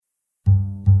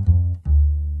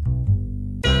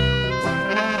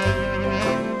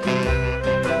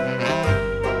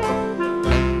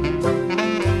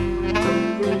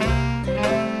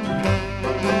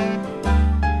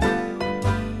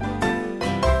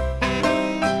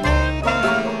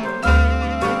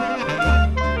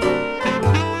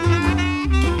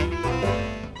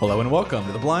and welcome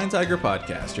to the Blind Tiger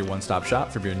Podcast, your one-stop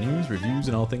shop for beer news, reviews,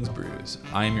 and all things brews.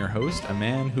 I am your host, a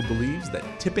man who believes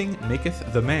that tipping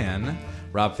maketh the man,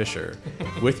 Rob Fisher.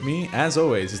 With me, as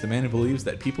always, is the man who believes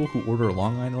that people who order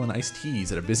Long Island iced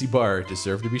teas at a busy bar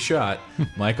deserve to be shot,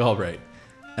 Mike Albright.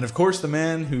 And of course, the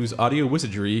man whose audio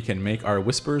wizardry can make our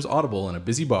whispers audible in a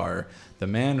busy bar, the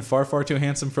man far, far too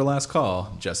handsome for last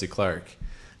call, Jesse Clark.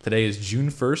 Today is June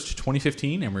 1st,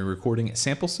 2015, and we're recording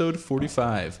Samplesode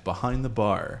 45, Behind the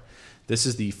Bar. This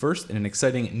is the first in an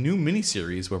exciting new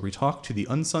mini-series where we talk to the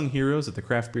unsung heroes of the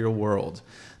craft beer world,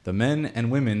 the men and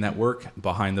women that work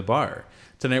behind the bar.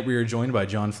 Tonight we are joined by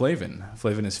John Flavin.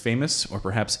 Flavin is famous, or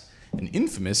perhaps an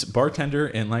infamous, bartender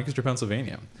in Lancaster,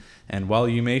 Pennsylvania. And while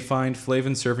you may find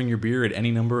Flavin serving your beer at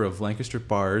any number of Lancaster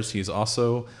bars, he is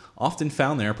also often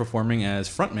found there performing as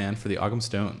frontman for the Ogham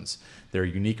Stones. Their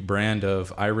unique brand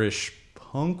of Irish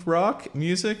punk rock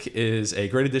music is a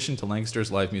great addition to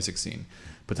Lancaster's live music scene.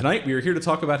 But tonight we are here to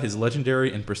talk about his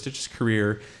legendary and prestigious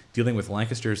career dealing with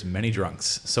Lancaster's many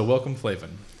drunks. So welcome,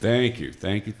 Flavin. Thank you.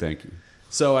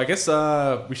 So I guess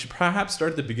we should perhaps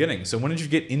start at the beginning. So when did you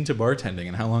get into bartending,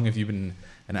 and how long have you been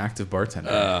an active bartender?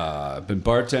 I've been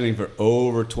bartending for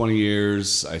over 20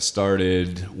 years. I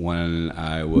started when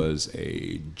I was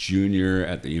a junior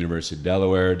at the University of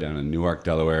Delaware, down in Newark,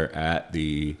 Delaware, at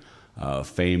the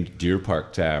famed Deer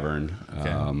Park Tavern. Okay.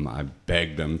 I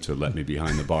begged them to let me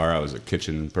behind the bar. I was a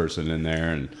kitchen person in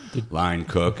there and line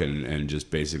cook and just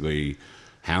basically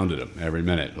hounded them every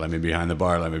minute. Let me behind the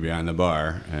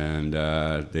bar. And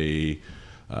they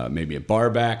made me a bar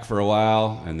back for a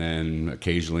while. And then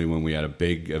occasionally when we had a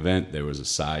big event, there was a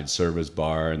side service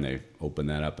bar, and they opened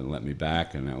that up and let me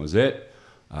back, and that was it.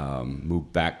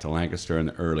 Moved back to Lancaster in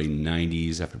the early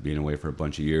 90s after being away for a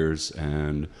bunch of years.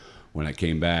 And when I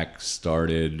came back,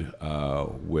 started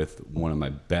with one of my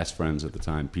best friends at the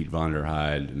time, Pete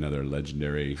Vonderheide, another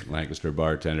legendary Lancaster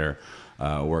bartender,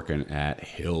 working at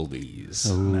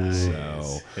Hildy's. Oh, nice.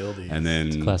 So, Hildy's. And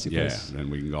then, Classic place. then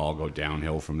we can all go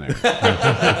downhill from there.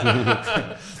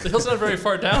 The hill's not very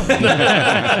far down.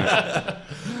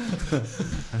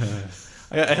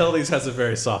 Hildy's has a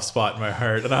very soft spot in my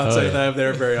heart, and I'll say that I'm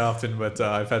there very often, but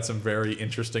I've had some very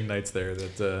interesting nights there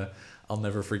that I'll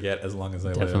never forget as long as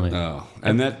I Definitely. live. Oh,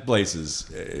 and that place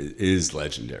is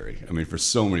legendary. I mean, for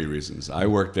so many reasons. I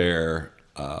worked there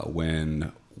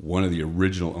when one of the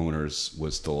original owners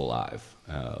was still alive,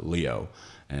 Leo.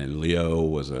 And Leo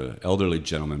was an elderly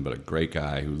gentleman, but a great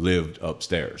guy who lived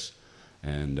upstairs.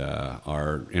 And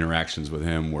our interactions with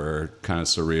him were kind of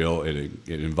surreal.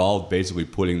 It involved basically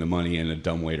putting the money in a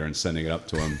dumbwaiter and sending it up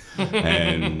to him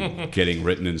and getting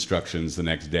written instructions the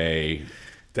next day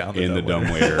Down in the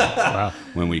dumbwaiter Wow.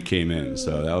 when we came in.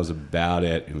 So that was about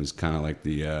it. It was kind of like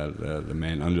the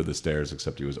man under the stairs,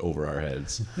 except he was over our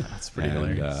heads. That's pretty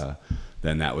hilarious.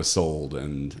 Then that was sold,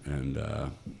 and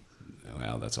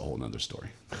well, that's a whole nother story.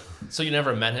 So you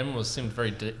never met him? Seemed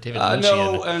very David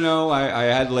Lynchian. No. I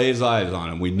had lazy eyes on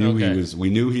him. We knew Okay. We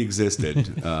knew he existed.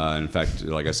 In fact,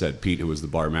 like I said, Pete, who was the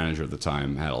bar manager at the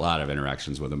time, had a lot of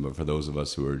interactions with him. But for those of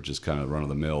us who were just kind of run of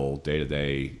the mill, day to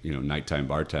day, nighttime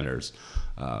bartenders,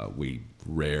 we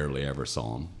rarely ever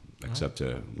saw him, except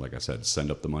to, like I said, send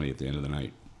up the money at the end of the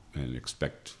night and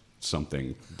expect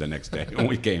something the next day when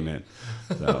we came in.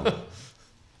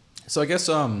 So I guess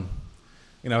I've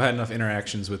had enough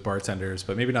interactions with bartenders,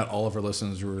 but maybe not all of our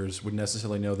listeners would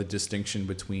necessarily know the distinction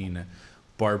between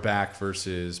bar back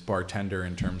versus bartender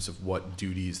in terms of what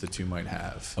duties the two might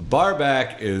have. A bar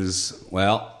back is,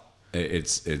 well,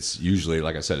 it's usually,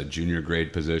 like I said, a junior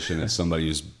grade position. It's somebody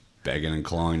who's begging and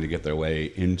clawing to get their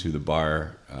way into the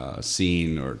bar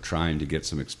scene or trying to get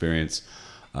some experience.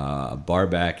 A bar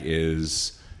back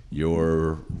is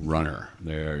your runner.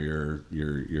 They're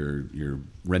your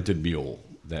rented mule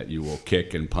that you will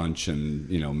kick and punch and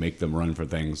make them run for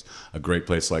things. A great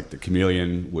place like the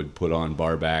Chameleon would put on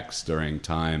bar backs during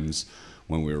times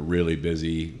when we were really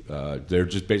busy. They're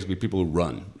just basically people who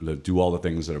run, that do all the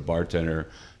things that a bartender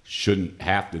shouldn't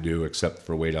have to do except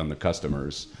for wait on the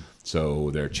customers. So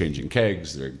they're changing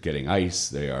kegs, they're getting ice,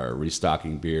 they are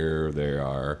restocking beer, they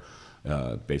are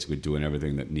basically doing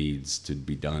everything that needs to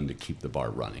be done to keep the bar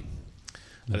running.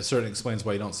 That certainly explains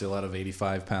why you don't see a lot of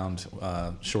 85-pound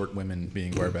short women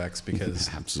being barbacks, because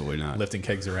Absolutely not. lifting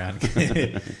kegs around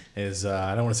is,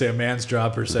 I don't want to say a man's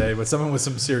job per se, but someone with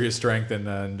some serious strength and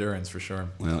endurance for sure.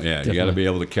 Well, yeah, Definitely. you got to be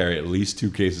able to carry at least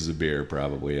 2 cases of beer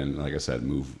probably, and like I said,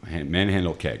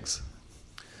 manhandle kegs.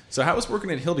 So how was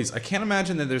working at Hildy's? I can't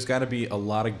imagine that there's got to be a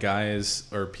lot of guys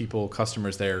or people,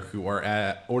 customers there who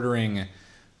are ordering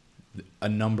a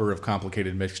number of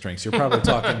complicated mixed drinks. You're probably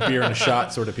talking beer and a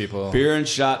shot sort of people. Beer and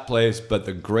shot place, but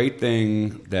the great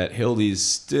thing that Hildy's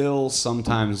still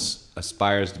sometimes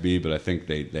aspires to be, but I think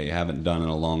they haven't done in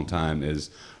a long time, is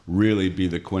really be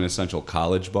the quintessential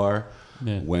college bar.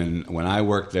 Yeah. When I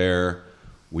worked there,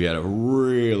 we had a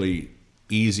really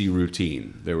easy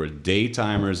routine. There were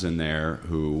daytimers in there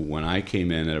who, when I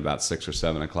came in at about 6 or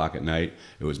 7 o'clock at night,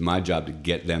 it was my job to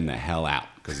get them the hell out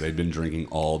because they'd been drinking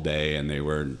all day and they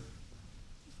were,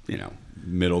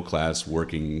 middle class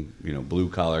working, blue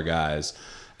collar guys,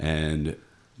 and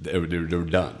they were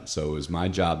done. So it was my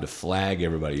job to flag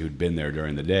everybody who'd been there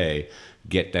during the day,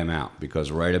 get them out, because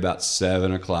right about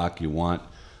 7 o'clock you want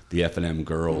the F&M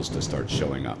girls to start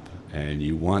showing up, and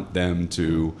you want them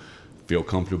to feel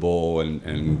comfortable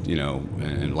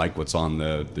and like what's on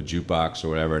the jukebox or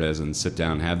whatever it is, and sit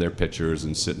down and have their pictures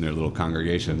and sit in their little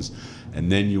congregations. And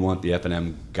then you want the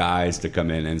F&M guys to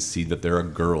come in and see that there are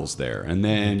girls there. And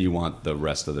then you want the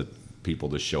rest of the people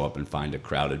to show up and find a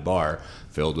crowded bar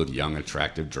filled with young,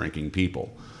 attractive, drinking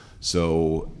people.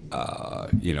 So, I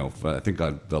think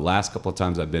the last couple of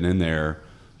times I've been in there,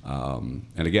 and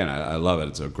again, I love it.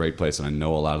 It's a great place, and I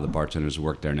know a lot of the bartenders who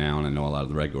work there now, and I know a lot of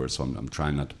the regulars, so I'm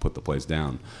trying not to put the place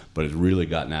down. But it's really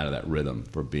gotten out of that rhythm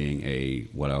for being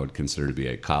what I would consider to be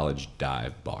a college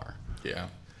dive bar. Yeah.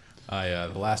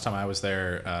 The last time I was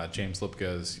there, James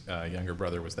Lipka's younger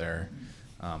brother was there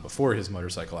before his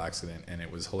motorcycle accident, and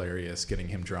it was hilarious getting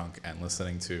him drunk and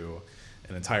listening to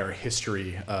an entire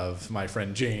history of my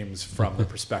friend James from the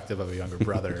perspective of a younger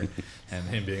brother, and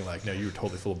him being like, "No, you were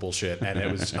totally full of bullshit," and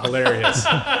it was hilarious.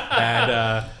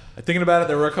 And thinking about it,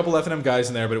 there were a couple F&M guys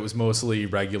in there, but it was mostly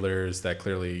regulars that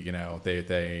clearly,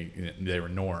 they were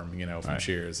Norm, from right.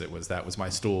 Cheers. That was my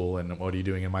stool, and what are you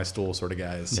doing in my stool sort of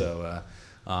guys. So.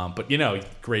 But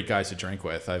great guys to drink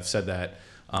with. I've said that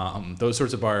those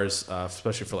sorts of bars,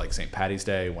 especially for like St. Patty's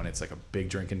Day, when it's like a big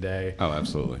drinking day. Oh,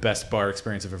 absolutely. Best bar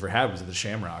experience I've ever had was at the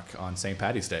Shamrock on St.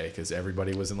 Patty's Day, because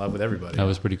everybody was in love with everybody. That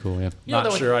was pretty cool. Yeah.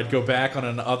 Not sure I'd go back on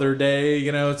another day.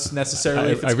 It's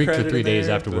necessarily. I reeked for 3 days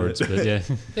afterwards, but yeah.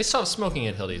 They stopped smoking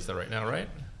at Hildy's though right now, right?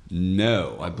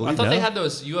 No, I believe. I thought they had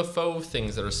those UFO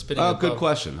things that are spitting. Oh, good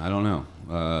question. I don't know.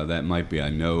 That might be. I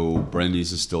know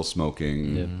Brendy's is still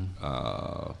smoking.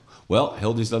 Yeah. Well,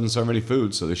 Hildy's doesn't serve any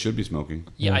food, so they should be smoking.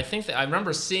 Yeah, I think I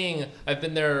remember seeing. I've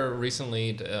been there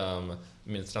recently.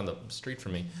 It's down the street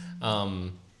from me,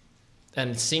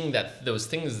 and seeing that those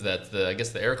things that I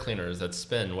guess the air cleaners that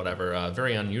spin, whatever,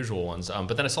 very unusual ones.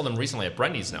 But then I saw them recently at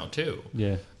Brendy's now too.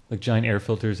 Yeah. Like giant air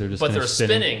filters, they're just. But they're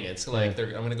spinning. It's like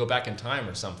I'm going to go back in time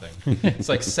or something. It's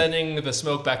like sending the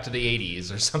smoke back to the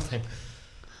 '80s or something.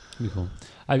 Pretty cool.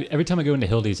 Every time I go into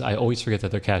Hildy's, I always forget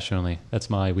that they're cash only. That's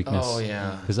my weakness. Oh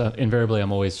yeah. Because invariably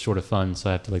I'm always short of funds, so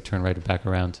I have to turn right back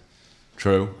around.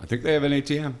 True. I think they have an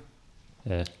ATM.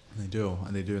 Yeah. They do,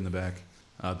 and they do in the back.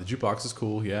 The jukebox is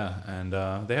cool, yeah, and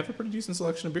they have a pretty decent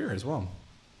selection of beer as well.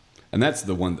 And that's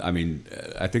the one. I mean,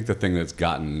 I think the thing that's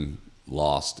gotten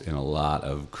lost in a lot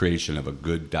of creation of a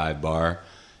good dive bar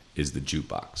is the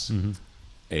jukebox.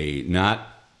 Mm-hmm. Not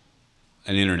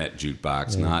an internet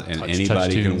jukebox, not and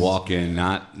anybody can walk in,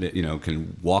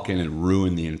 can walk in and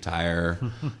ruin the entire,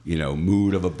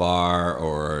 mood of a bar,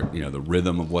 or the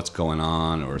rhythm of what's going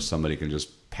on, or somebody can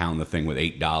just pound the thing with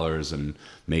 $8 and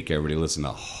make everybody listen to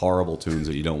horrible tunes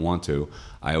that you don't want to.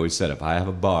 I always said, if I have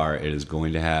a bar, it is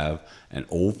going to have an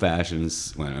old-fashioned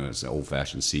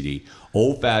CD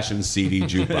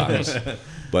jukebox,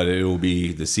 but it will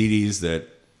be the CDs that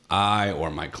I or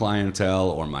my clientele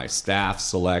or my staff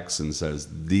selects and says,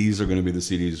 these are going to be the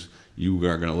CDs you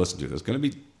are going to listen to. There's going to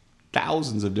be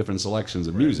thousands of different selections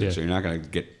of music, so you're not going to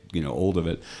get old of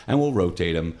it, and we'll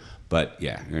rotate them. But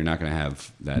yeah, you're not going to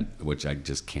have that, which I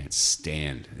just can't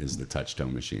stand, is the touch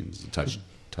tone machines, the touch tunes.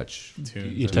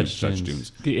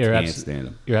 Can't stand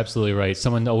them. You're absolutely right.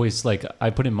 Someone always I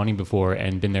put in money before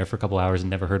and been there for a couple hours and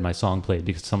never heard my song played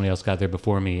because somebody else got there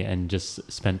before me and just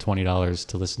spent $20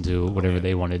 to listen to whatever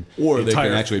they wanted. Or they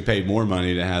can actually pay more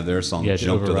money to have their song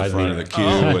jump to the front of the queue.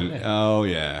 I didn't know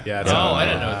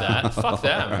that. Fuck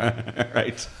them.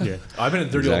 Right. Yeah. I've been in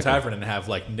Dirty Old Tavern and have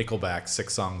Nickelback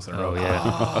 6 songs in a row.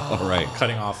 Right.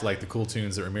 Cutting off the cool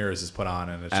tunes that Ramirez has put on,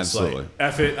 and it's just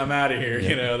F it, I'm out of here.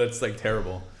 That's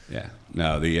terrible. Yeah.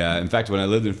 No, in fact, when I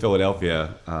lived in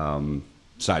Philadelphia,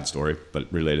 side story, but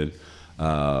related,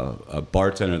 a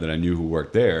bartender that I knew who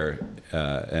worked there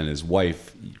and his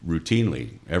wife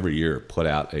routinely every year put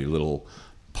out a little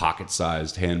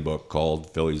pocket-sized handbook called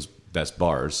Philly's Best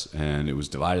Bars, and it was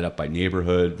divided up by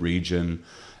neighborhood, region,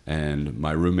 and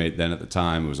my roommate then at the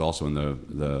time was also in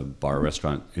the bar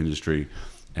restaurant industry,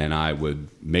 and I would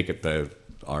make it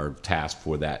our task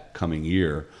for that coming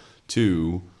year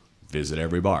to visit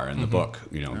every bar in the book,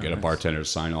 get a bartender to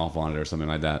sign off on it or something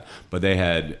like that. But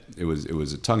it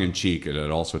was a tongue-in-cheek. It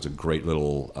had all sorts of great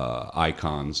little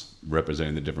icons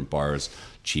representing the different bars,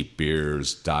 cheap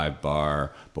beers, dive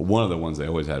bar. But one of the ones they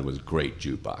always had was great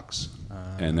jukebox.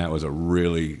 And that was a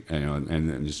really,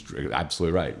 and just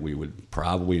absolutely right. We would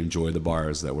probably enjoy the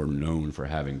bars that were known for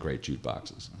having great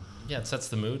jukeboxes. Yeah, it sets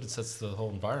the mood. It sets the whole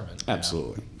environment.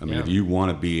 Absolutely. I mean, if you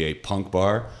want to be a punk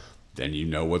bar, then you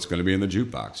know what's going to be in the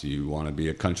jukebox. You want to be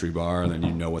a country bar, then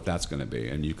you know what that's going to be.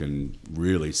 And you can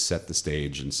really set the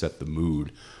stage and set the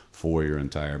mood for your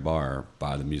entire bar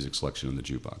by the music selection in the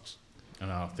jukebox. I don't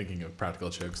know, thinking of practical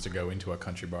jokes to go into a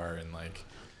country bar and like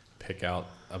pick out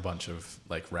a bunch of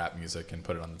like rap music and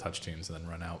put it on the touch tunes and then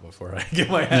run out before I get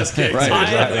my ass kicked. Right,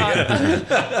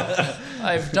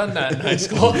 I've done that in high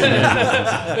school.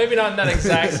 Maybe not in that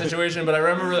exact situation, but I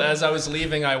remember as I was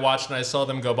leaving, I watched and I saw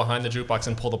them go behind the jukebox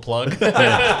and pull the plug.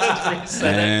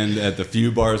 And at the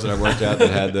few bars that I worked at that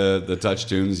had the touch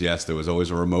tunes, yes, there was always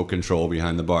a remote control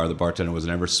behind the bar. The bartender was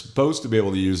never supposed to be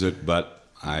able to use it, but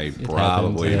I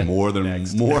probably more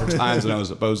times than I was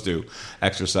supposed to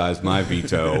exercise my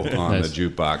veto on the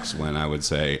jukebox when I would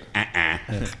say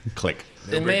click.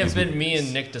 It may have been me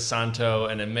and Nick DeSanto,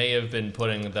 and it may have been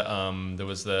putting the there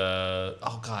was the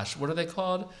what are they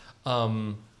called?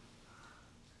 Oh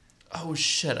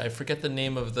shit, I forget the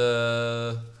name of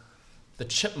the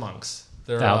Chipmunks.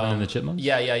 They're, Alvin and the Chipmunks?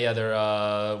 Yeah.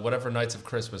 They're whatever Nights of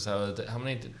Christmas. How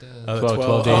many? 12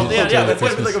 days. Oh, yeah. That's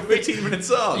It's like a 15-minute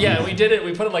song. Yeah, we did it.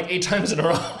 We put it like 8 times in a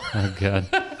row. Oh, God.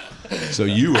 So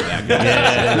you were that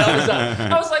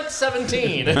guy. I was like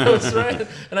 17. It was right,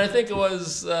 and I think it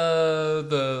was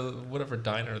the whatever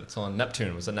diner that's on Neptune.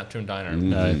 It was a Neptune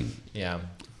diner. Yeah.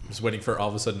 Just waiting for all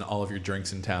of a sudden all of your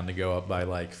drinks in town to go up by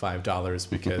like $5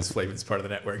 because Flavin's part of the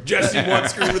network. Jesse won't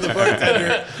screw with the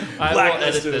bartender. I will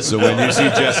edit this. So when you see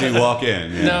Jesse walk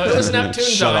in, no, it was Neptune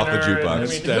shut Diner. off the jukebox. I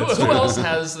mean, who else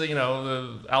has the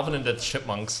Alvin and the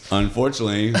Chipmunks?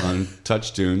 Unfortunately, on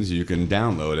Touch Tunes you can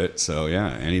download it. So yeah,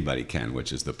 anybody can,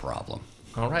 which is the problem.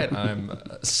 All right, I'm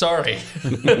sorry.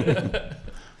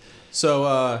 So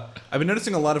I've been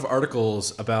noticing a lot of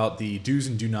articles about the do's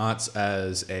and do nots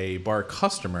as a bar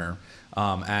customer,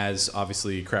 as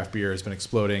obviously craft beer has been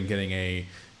exploding, getting a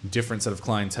different set of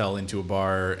clientele into a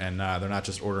bar, and they're not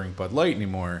just ordering Bud Light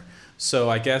anymore. So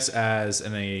I guess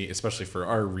especially for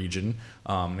our region,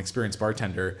 an experienced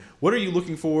bartender, what are you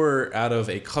looking for out of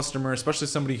a customer, especially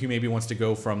somebody who maybe wants to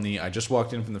go from I just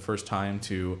walked in from the first time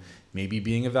to maybe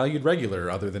being a valued regular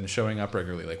other than showing up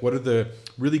regularly? Like, what are the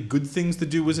really good things to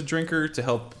do as a drinker to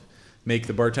help make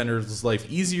the bartender's life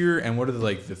easier, and what are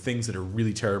the things that are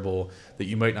really terrible that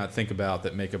you might not think about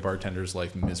that make a bartender's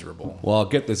life miserable? Well, I'll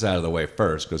get this out of the way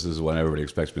first because this is what everybody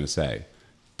expects me to say.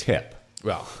 Tip.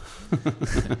 Well,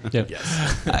 Yep.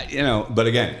 yes. But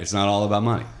again, it's not all about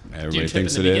money. Everybody Do you tip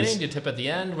thinks in the it beginning? is. Do you tip at the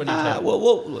end? When you tip?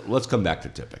 Well, let's come back to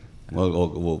tipping.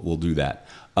 We'll do that.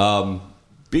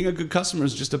 Being a good customer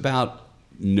is just about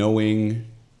knowing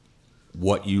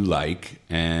what you like,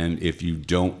 and if you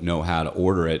don't know how to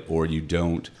order it or you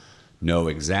don't know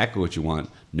exactly what you want,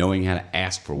 knowing how to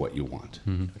ask for what you want.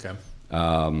 Mm-hmm. Okay.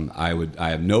 I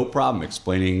have no problem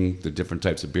explaining the different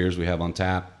types of beers we have on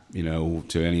tap, to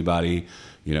anybody,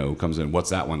 who comes in.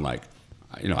 What's that one like?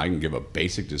 I can give a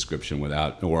basic description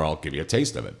or I'll give you a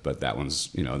taste of it. But that one's,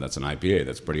 that's an IPA.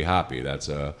 That's pretty hoppy. That's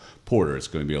a porter. It's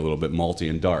going to be a little bit malty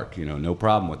and dark. No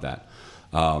problem with that.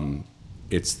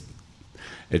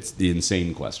 It's the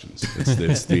insane questions.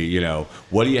 It's the,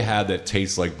 what do you have that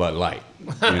tastes like Bud Light?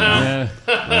 Yeah.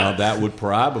 Well, that would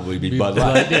probably be Bud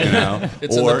Light,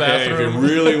 It's in the Or if you bathroom.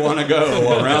 really want to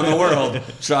go around the world,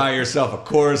 try yourself a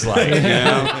Coors Light,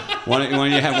 Why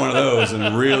don't you have one of those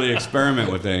and really experiment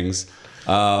with things?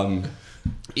 I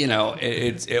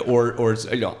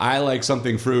like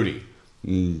something fruity.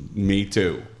 Me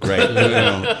too. Great.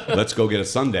 Let's go get a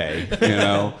sundae.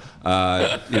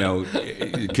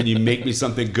 Can you make me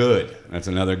something good? That's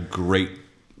another great,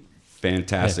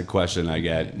 fantastic question I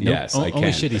get. Yes, I can.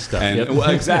 Only shitty stuff. And, Yep. well,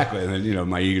 exactly. And then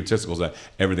my egotistical is that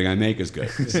everything I make is good.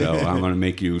 So I'm going to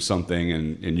make you something,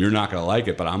 and you're not going to like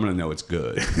it, but I'm going to know it's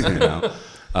good.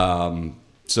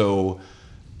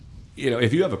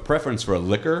 If you have a preference for a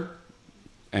liquor,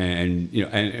 and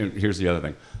here's the other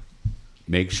thing.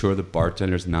 Make sure the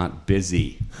bartender's not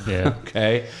busy. Yeah.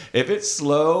 Okay? If it's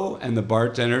slow and the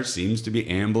bartender seems to be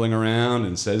ambling around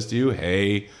and says to you,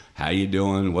 "Hey, how you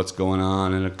doing? What's going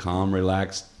on?" in a calm,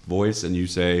 relaxed voice, and you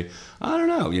say, "I don't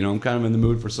know. I'm kind of in the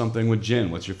mood for something with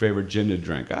gin. What's your favorite gin to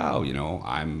drink?" "Oh,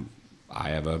 I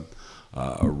have a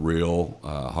real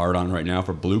hard on right now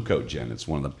for Blue Coat gin. It's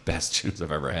one of the best gins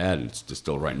I've ever had. It's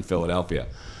distilled right in Philadelphia."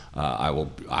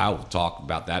 I'll talk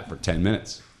about that for 10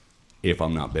 minutes if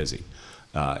I'm not busy.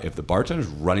 If the bartender's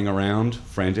running around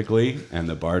frantically and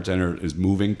the bartender is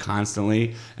moving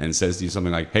constantly and says to you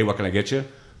something like, "Hey, what can I get you?"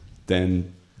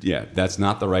 then yeah, that's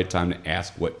not the right time to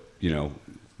ask what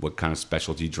kind of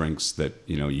specialty drinks that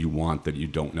you want that you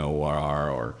don't know what are,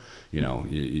 or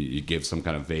you give some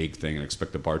kind of vague thing and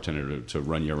expect the bartender to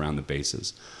run you around the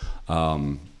bases.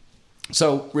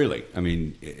 So really, I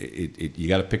mean, you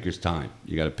got to pick your time.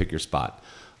 You got to pick your spot.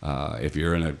 If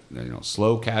you're in a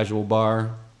slow casual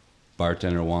bar,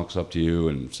 bartender walks up to you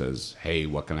and says, "Hey,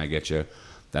 what can I get you?"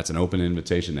 That's an open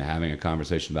invitation to having a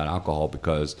conversation about alcohol,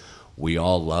 because we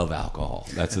all love alcohol.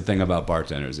 That's the thing about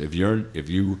bartenders. If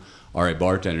you are a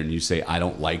bartender and you say, "I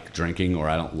don't like drinking," or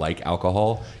 "I don't like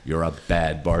alcohol," you're a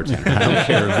bad bartender. I don't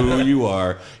care who you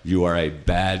are a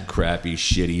bad, crappy,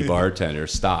 shitty bartender.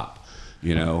 Stop.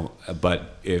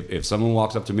 But if someone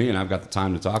walks up to me and I've got the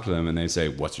time to talk to them and they say,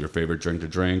 "What's your favorite drink to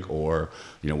drink?" or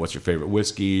 "What's your favorite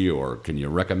whiskey?" or "Can you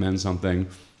recommend something?"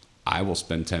 I will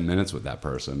spend 10 minutes with that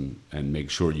person and make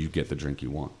sure you get the drink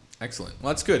you want. Excellent.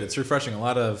 Well, that's good. It's refreshing. A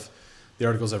lot of the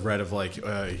articles I've read of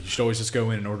you should always just go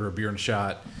in and order a beer and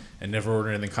shot and never order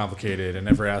anything complicated and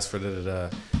never ask for da-da-da.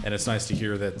 And it's nice to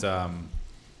hear that,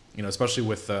 especially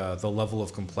with the level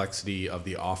of complexity of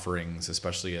the offerings,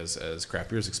 especially as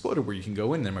craft beers exploded, where you can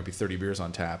go in, there might be 30 beers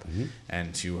on tap,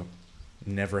 and to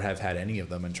never have had any of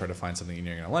them and try to find something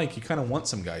you're going to like, you kind of want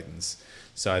some guidance.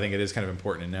 So I think it is kind of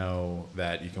important to know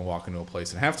that you can walk into a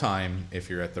place and have time if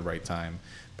you're at the right time.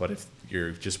 But if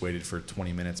you're just waited for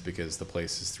 20 minutes because the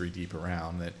place is 3 deep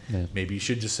around, that maybe you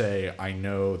should just say, "I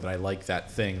know that I like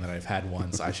that thing that I've had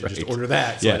once. I should just order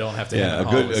that, so I don't have to." Yeah,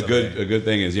 a good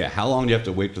thing is, how long do you have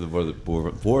to wait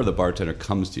before the bartender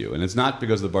comes to you? And it's not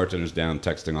because the bartender's down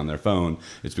texting on their phone.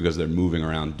 It's because they're moving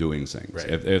around doing things. Right.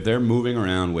 If they're moving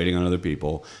around waiting on other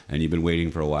people and you've been waiting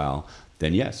for a while,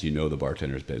 then yes, the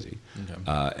bartender's busy.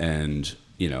 Okay.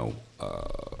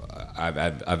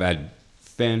 I've had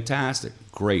fantastic,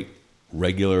 great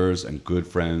regulars and good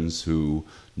friends who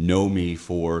know me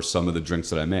for some of the drinks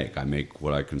that I make. I make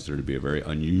what I consider to be a very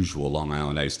unusual Long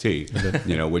Island iced tea,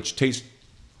 which tastes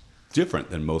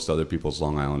different than most other people's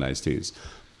Long Island iced teas.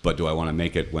 But do I want to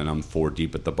make it when I'm 4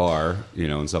 deep at the bar,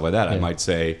 and stuff like that? Yeah. I might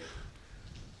say,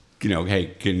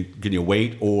 "Hey, can you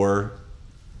wait, or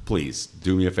please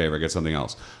do me a favor, get something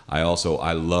else." I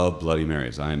love Bloody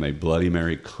Marys. I am a Bloody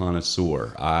Mary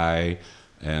connoisseur. I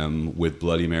am with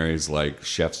Bloody Marys like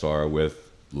chefs are with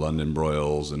London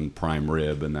broils and prime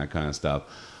rib and that kind of stuff.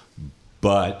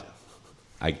 But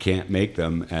I can't make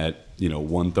them at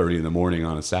 1:30 in the morning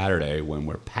on a Saturday when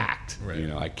we're packed.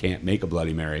 Right. I can't make a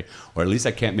Bloody Mary, or at least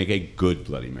I can't make a good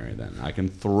Bloody Mary. Then I can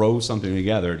throw something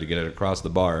together to get it across the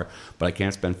bar, but I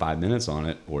can't spend 5 minutes on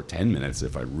it, or 10 minutes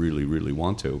if I really, really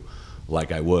want to,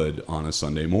 like I would on a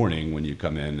Sunday morning when you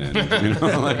come in and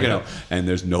and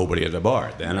there's nobody at the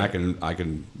bar. Then I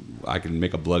can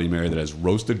make a Bloody Mary that has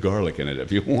roasted garlic in it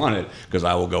if you want it, because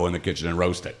I will go in the kitchen and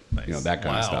roast it. Nice. That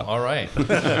kind of stuff. All right.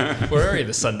 Where are you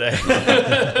this Sunday?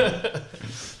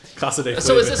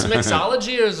 So is this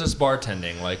mixology or is this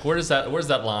bartending? Like, where's that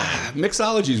line?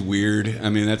 Mixology is weird. I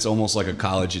mean, that's almost like a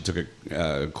college. You took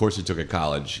a course you took at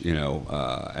college,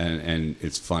 and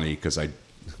it's funny because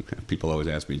people always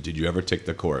ask me, "Did you ever take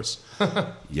the course?"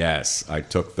 Yes, I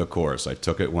took the course. I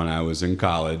took it when I was in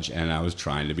college and I was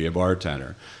trying to be a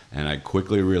bartender. And I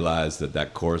quickly realized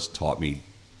that course taught me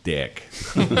dick.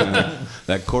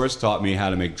 That course taught me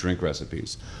how to make drink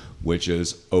recipes, which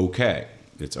is okay.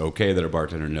 It's okay that a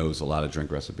bartender knows a lot of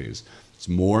drink recipes. It's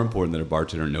more important that a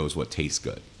bartender knows what tastes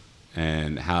good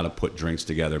and how to put drinks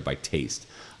together by taste.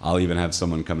 I'll even have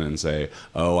someone come in and say,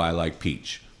 "Oh, I like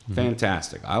peach."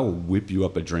 Fantastic. I will whip you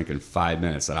up a drink in 5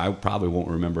 minutes that I probably won't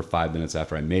remember 5 minutes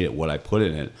after I made it what I put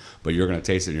in it, but you're going to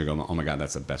taste it and you're going, "Oh my God,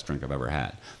 that's the best drink I've ever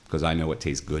had," because I know what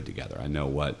tastes good together. I know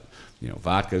what,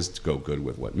 vodkas go good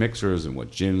with what mixers, and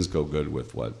what gins go good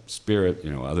with what spirit,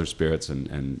 other spirits,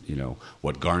 and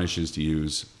what garnishes to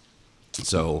use.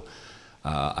 So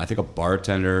I think a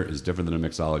bartender is different than a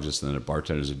mixologist, and a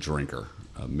bartender is a drinker.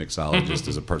 A mixologist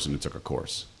is a person who took a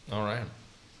course. All right.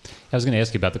 I was going to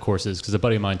ask you about the courses, because a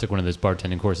buddy of mine took one of those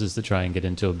bartending courses to try and get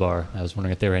into a bar. I was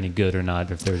wondering if they were any good or not,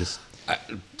 or if they're just...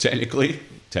 Technically,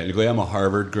 I'm a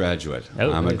Harvard graduate.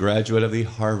 Oh, I'm right. a graduate of the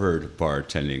Harvard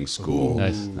bartending school.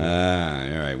 Nice.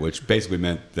 All right, which basically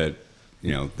meant that,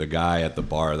 the guy at the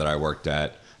bar that I worked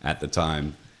at the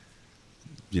time,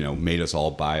 made us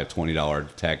all buy a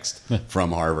 $20 text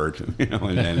from Harvard,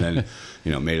 and then,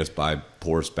 made us buy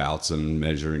pour spouts and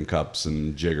measuring cups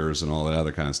and jiggers and all that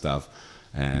other kind of stuff.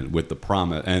 And with the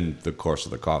promise, and the course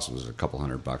of the cost was a couple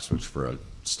 $100, which for a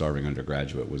starving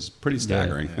undergraduate was pretty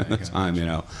staggering Yeah, at the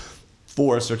time,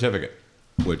 for a certificate,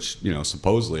 which,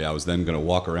 supposedly I was then going to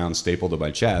walk around stapled to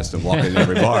my chest and walk in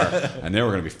every bar, and they were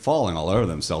going to be falling all over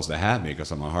themselves to have me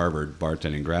because I'm a Harvard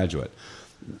bartending graduate,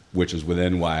 which is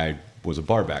within why I was a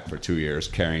bar back for 2 years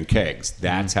carrying kegs.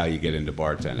 That's how you get into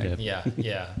bartending. Yeah.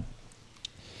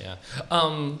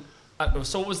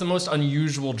 So what was the most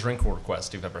unusual drink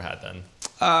request you've ever had then?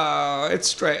 It's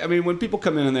straight. I mean, when people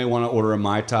come in and they want to order a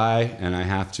Mai Tai, and I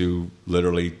have to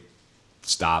literally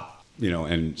stop,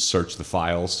 and search the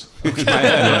files.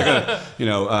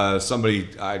 Somebody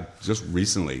I just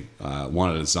recently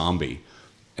wanted a zombie,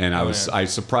 and I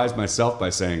surprised myself by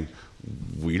saying,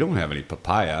 we don't have any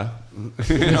papaya. and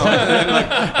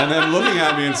then looking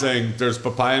at me and saying, there's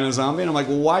papaya in a zombie? And I'm like,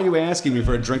 well, why are you asking me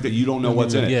for a drink that you don't know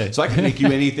what's in it? Yeah. So I can make you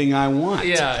anything I want.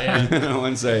 Yeah.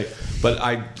 And say, but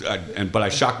I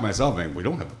shocked myself, man, we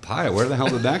don't have papaya. Where the hell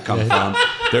did that come from?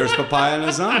 There's papaya in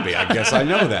a zombie. I guess I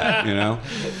know that,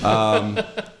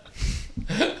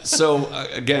 So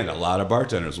again, a lot of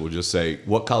bartenders will just say,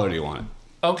 what color do you want it?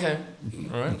 Okay.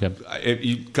 All right. Okay. If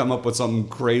you come up with something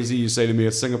crazy, you say to me,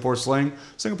 "A Singapore Sling."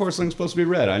 Singapore Sling's supposed to be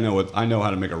red. I know how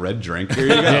to make a red drink. Here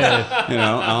you go.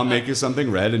 I'll make you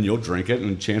something red, and you'll drink it,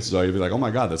 and chances are you'll be like, "Oh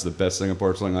my God, that's the best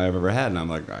Singapore Sling I've ever had." And I'm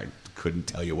like, I couldn't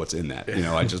tell you what's in that.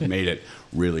 I just made it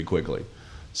really quickly.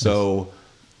 So,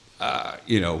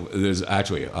 there's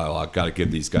actually I've got to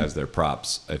give these guys their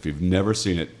props. If you've never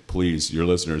seen it, please, your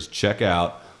listeners, check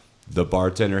out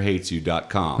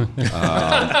thebartenderhatesyou.com.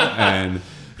 And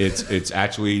it's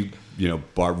actually,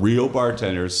 real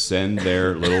bartenders send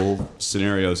their little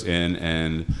scenarios in,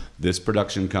 and this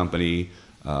production company,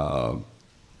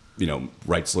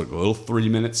 writes little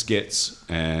 3-minute skits,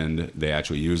 and they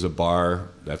actually use a bar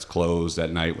that's closed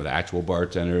at night with actual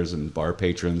bartenders and bar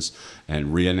patrons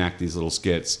and reenact these little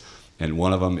skits. And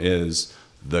one of them is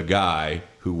the guy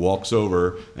who walks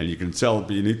over, and you can tell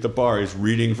beneath the bar he's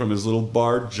reading from his little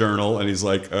bar journal, and he's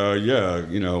like, give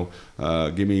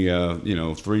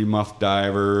me 3 muff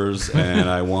divers, and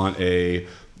I want a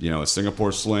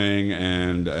Singapore Sling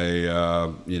and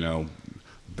a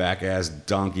back ass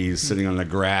donkey sitting on the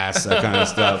grass, that kind of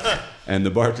stuff. And the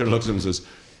bartender looks at him and says,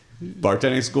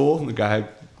 bartending school? And the guy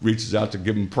reaches out to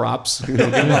give him props, give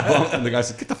him a bump, and the guy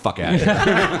said, get the fuck out of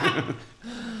here.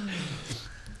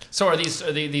 So are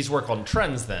these work on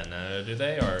trends then? Do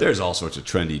they? Or? There's all sorts of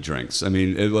trendy drinks. I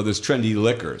mean, there's trendy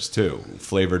liquors too.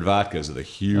 Flavored vodkas are the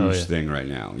huge thing right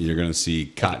now. You're going to see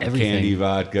cotton candy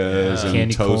vodkas and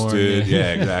candy toasted. corn.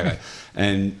 Yeah, exactly.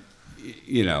 And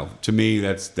to me,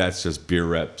 that's just beer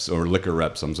reps or liquor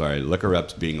reps. I'm sorry, liquor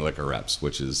reps being liquor reps,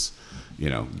 which is,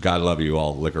 God love you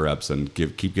all, liquor reps, and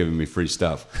keep giving me free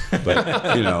stuff. But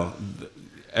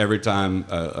every time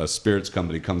a spirits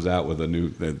company comes out with a new,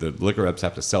 the liquor reps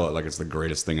have to sell it like it's the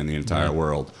greatest thing in the entire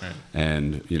world. Right.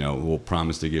 And, we'll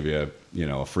promise to give you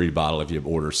a free bottle if you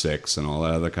order 6 and all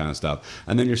that other kind of stuff.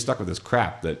 And then you're stuck with this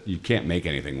crap that you can't make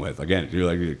anything with. Again,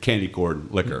 you're like candy corn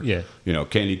liquor,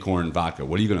 candy corn vodka.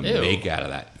 What are you going to make out of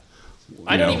that?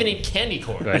 I don't even eat candy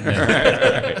corn. Right.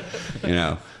 Right.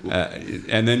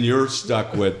 And then you're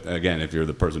stuck with, again, if you're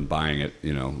the person buying it,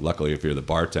 luckily if you're the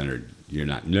bartender, you're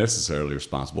not necessarily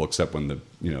responsible, except when the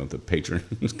patron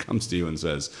comes to you and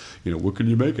says, what can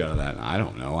you make out of that? And I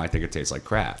don't know. I think it tastes like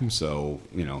crap. So,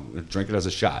 drink it as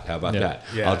a shot. How about that?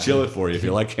 Yeah. I'll chill it for you. If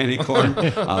you like candy corn,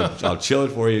 I'll chill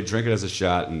it for you, drink it as a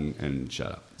shot, and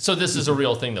shut up. So this is a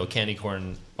real thing, though, candy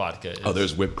corn vodka.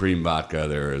 There's whipped cream vodka.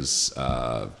 There's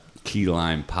key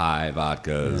lime pie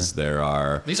vodkas. There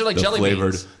are these are like jelly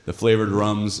beans. The flavored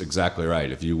rums, exactly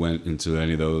right. If you went into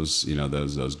any of those,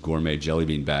 those gourmet jelly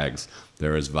bean bags,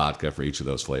 there is vodka for each of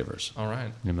those flavors. All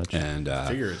right. And I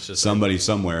figure it's just somebody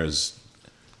somewhere is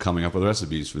coming up with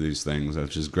recipes for these things,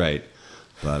 which is great.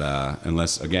 But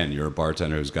unless, again, you're a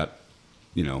bartender who's got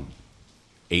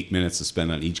 8 minutes to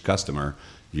spend on each customer,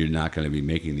 you're not going to be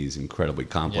making these incredibly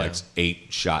complex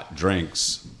 8-shot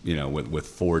drinks, with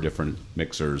 4 different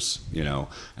mixers,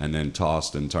 and then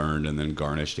tossed and turned and then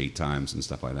garnished 8 times and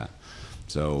stuff like that.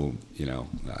 So,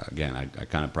 again, I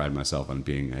kind of pride myself on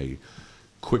being a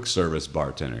quick service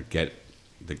bartender. Get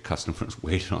the customers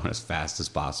waited on as fast as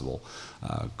possible.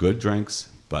 Good drinks,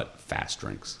 but fast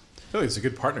drinks. I feel like it's a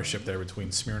good partnership there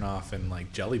between Smirnoff and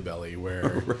like Jelly Belly,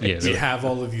 where Right. we have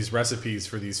all of these recipes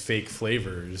for these fake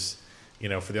flavors.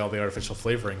 For all the artificial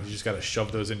flavoring, you just got to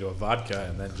shove those into a vodka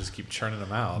and then just keep churning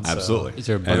them out. Absolutely. So, Is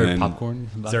there buttered popcorn?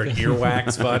 is there an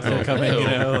earwax vodka coming?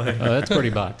 That's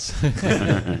pretty box.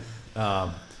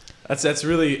 That's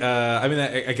really.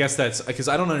 I guess that's because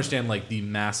I don't understand like the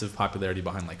massive popularity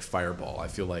behind like Fireball. I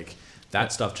feel like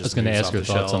That stuff just I was going to moves ask off your the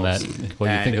thoughts on that. shelves. What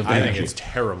do you And think of I that? think it's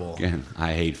terrible. Again,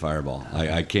 I hate Fireball.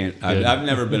 I can't. I've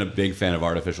never been a big fan of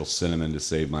artificial cinnamon to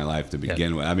save my life to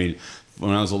begin with. I mean,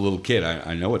 when I was a little kid,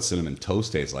 I know what cinnamon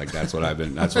toast tastes like. That's what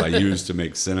That's what I use to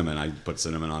make cinnamon. I put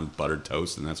cinnamon on buttered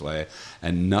toast, and that's why.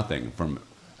 And nothing from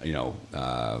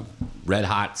Red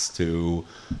Hots to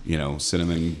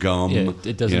cinnam gum. Yeah,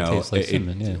 it doesn't taste like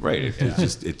cinnamon. Yeah. Right.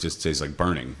 It just tastes like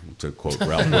burning, to quote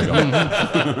Ralph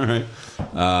Wiggum.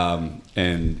 Right.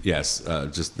 And yes,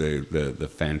 just the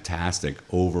fantastic,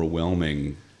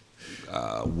 overwhelming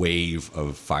wave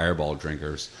of Fireball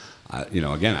drinkers.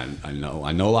 Again, I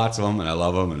know lots of them, and I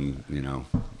love them, and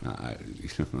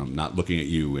I'm not looking at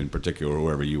you in particular,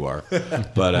 wherever you are,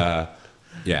 but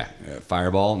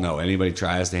Fireball. No, anybody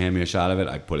tries to hand me a shot of it,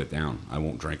 I put it down. I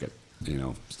won't drink it.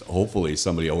 Hopefully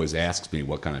somebody always asks me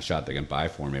what kind of shot they can buy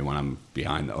for me when I'm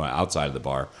outside of the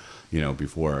bar,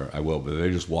 before I will. But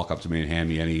they just walk up to me and hand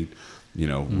me any,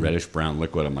 reddish brown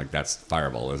liquid. I'm like, that's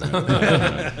Fireball, isn't it?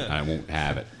 I won't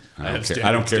have it. I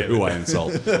don't care who I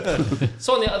insult.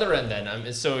 So on the other end,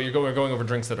 then, so we're going over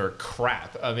drinks that are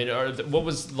crap. I mean, what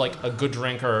was like a good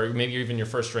drink, or maybe even your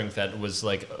first drink that was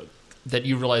like that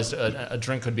you realized a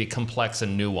drink could be complex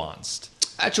and nuanced?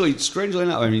 Actually, strangely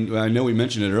enough, I mean, I know we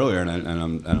mentioned it earlier, and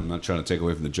I'm not trying to take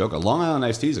away from the joke. A Long Island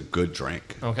iced tea is a good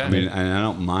drink. Okay. I mean, and I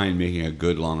don't mind making a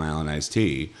good Long Island iced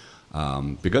tea.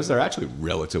 Because they're actually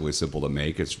relatively simple to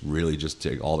make. It's really just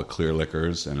take all the clear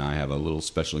liquors, and I have a little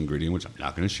special ingredient, which I'm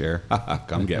not going to share.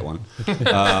 Come get one.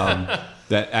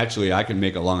 That actually I can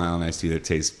make a Long Island iced tea that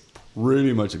tastes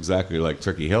pretty much exactly like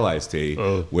Turkey Hill iced tea,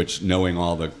 which, knowing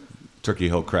all the Turkey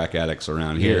Hill crack addicts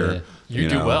around here, you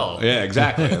do well. Yeah,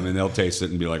 exactly. I mean, they'll taste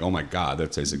it and be like, oh my God,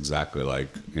 that tastes exactly like,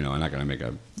 I'm not going to make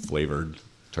a flavored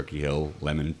Turkey Hill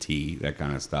lemon tea, that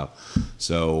kind of stuff.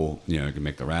 So you can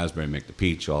make the raspberry, make the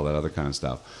peach, all that other kind of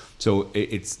stuff. So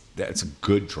that's a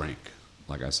good drink.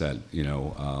 Like I said,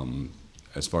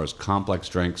 as far as complex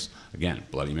drinks, again,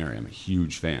 Bloody Mary. I'm a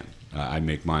huge fan. I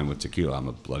make mine with tequila. I'm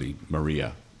a Bloody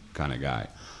Maria kind of guy.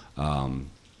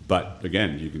 But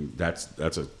again,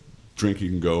 that's a drink you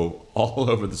can go all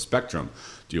over the spectrum.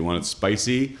 Do you want it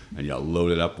spicy and you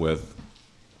load it up with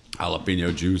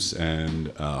jalapeno juice and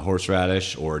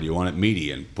horseradish, or do you want it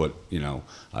meaty and put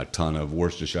a ton of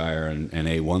Worcestershire and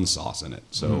A1 sauce in it?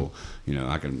 So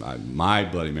my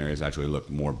Bloody Marys actually look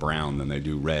more brown than they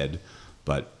do red,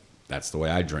 but that's the way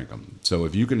I drink them. So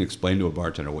if you can explain to a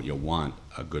bartender what you want,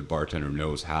 a good bartender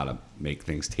knows how to make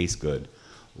things taste good,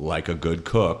 like a good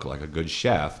cook, like a good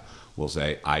chef will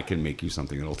say, I can make you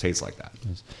something that'll taste like that.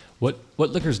 Yes. What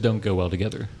liquors don't go well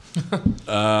together?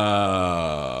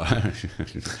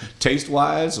 Taste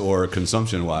wise or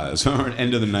consumption wise, or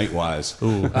end of the night wise.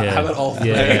 Ooh, yeah. How about all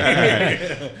three?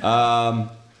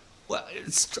 Well,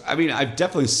 I've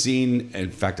definitely seen. In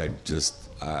fact, I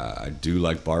do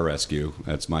like Bar Rescue.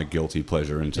 That's my guilty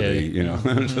pleasure into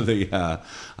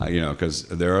because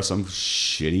there are some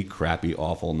shitty, crappy,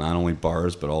 awful, not only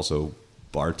bars but also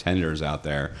bartenders out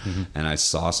there, and I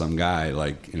saw some guy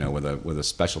with a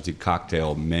specialty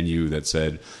cocktail menu that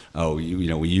said, "Oh,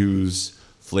 we use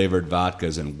flavored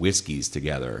vodkas and whiskeys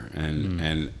together,"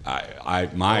 and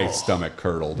my stomach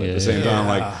curdled at the same time.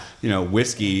 Like,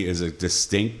 whiskey is a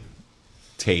distinct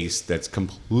taste that's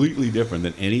completely different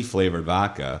than any flavored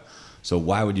vodka. So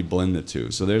why would you blend the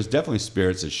two? So there's definitely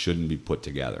spirits that shouldn't be put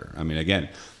together. I mean, again,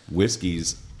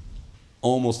 whiskeys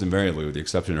almost invariably, with the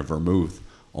exception of vermouth,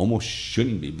 almost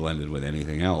shouldn't be blended with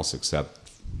anything else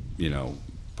except,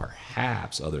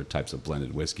 perhaps other types of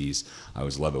blended whiskeys. I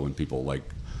always love it when people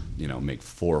make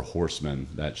Four Horsemen,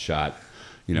 that shot,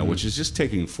 which is just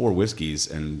taking four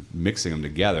whiskeys and mixing them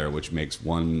together, which makes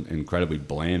one incredibly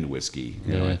bland whiskey.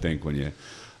 I think when you,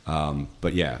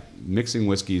 but yeah, mixing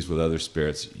whiskeys with other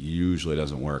spirits usually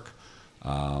doesn't work.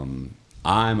 I'm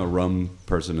a rum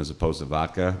person as opposed to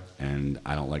vodka, and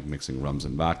I don't like mixing rums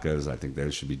and vodkas. I think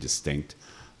those should be distinct.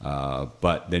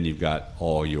 But then you've got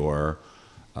all your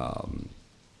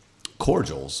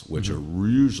cordials, which are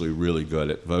usually really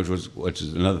good at, which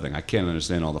is another thing. I can't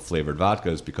understand all the flavored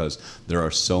vodkas because there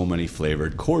are so many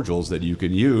flavored cordials that you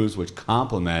can use, which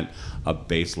complement a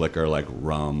base liquor like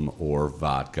rum or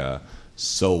vodka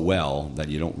so well that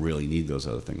you don't really need those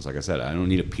other things. Like I said, I don't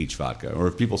need a peach vodka. Or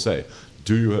if people say,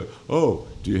 do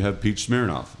you have peach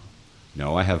Smirnoff?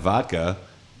 No, I have vodka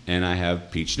and I have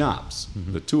peach schnapps.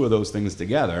 The two of those things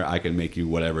together, I can make you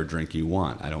whatever drink you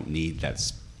want. I don't need that,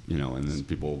 and then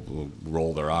people will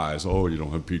roll their eyes. Oh, you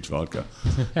don't have peach vodka.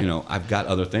 I've got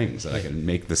other things that I can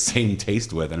make the same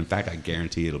taste with. And in fact, I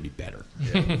guarantee it'll be better.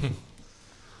 Yeah.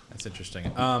 That's interesting.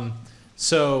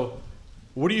 So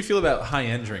What do you feel about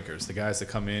high-end drinkers, the guys that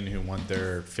come in who want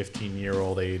their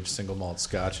 15-year-old age single malt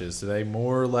scotches? Are they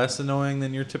more or less annoying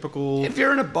than your typical... If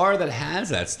you're in a bar that has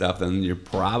that stuff, then you're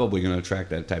probably going to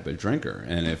attract that type of drinker.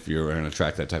 And if you're going to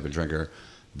attract that type of drinker,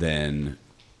 then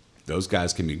those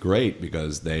guys can be great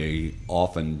because they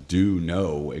often do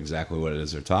know exactly what it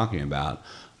is they're talking about.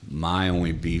 My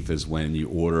only beef is when you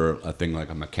order a thing like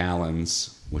a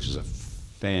Macallan's, which is a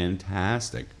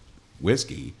fantastic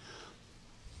whiskey,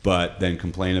 but then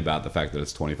complain about the fact that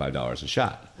it's $25 a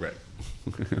shot. Right.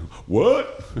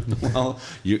 What? Well,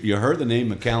 you heard the name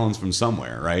Macallan's from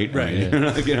somewhere, right? Right. I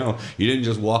mean, you didn't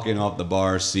just walk in off the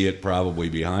bar, see it probably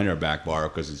behind our back bar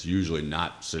because it's usually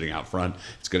not sitting out front.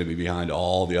 It's going to be behind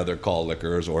all the other call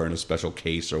liquors or in a special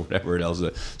case or whatever it else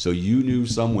is. So you knew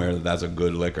somewhere that that's a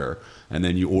good liquor, and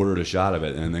then you ordered a shot of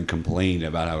it and then complained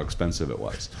about how expensive it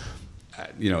was.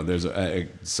 There's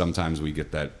sometimes we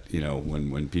get that,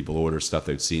 when people order stuff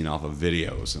they've seen off of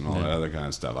videos and all that other kind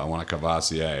of stuff. I want a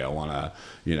Cavassier. I want a,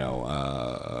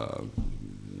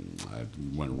 I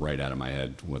went right out of my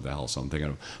head what the hell so I'm thinking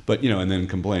of. But, and then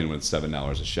complain when it's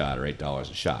 $7 a shot or $8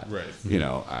 a shot. Right.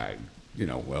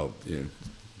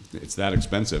 It's that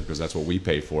expensive because that's what we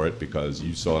pay for it because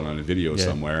you saw it on a video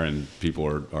somewhere and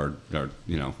people are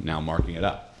now marking it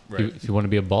up. Right. If you want to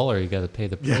be a baller, you got to pay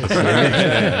the price.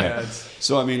 Yeah.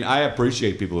 So, I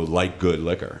appreciate people who like good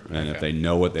liquor. And if they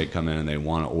know what they come in and they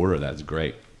want to order, that's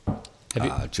great.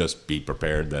 Just be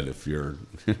prepared that if you're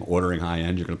ordering high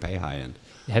end, you're going to pay high end.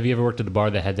 Have you ever worked at a bar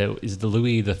that had that? Is the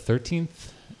Louis the 13th?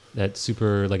 That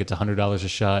super, like it's $100 a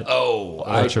shot. Oh,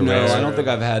 ultra no, rare. I don't think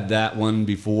I've had that one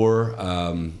before.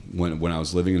 When I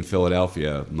was living in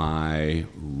Philadelphia, my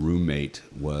roommate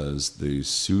was the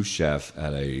sous chef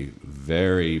at a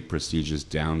very prestigious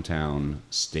downtown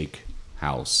steak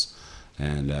house,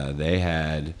 and they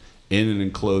had in an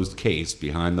enclosed case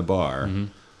behind the bar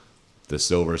the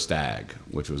Silver Stag,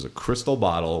 which was a crystal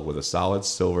bottle with a solid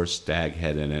silver stag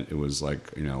head in it. It was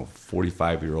like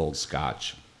 45-year-old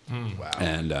Scotch. Wow.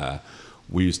 And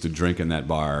we used to drink in that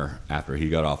bar after he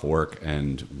got off work,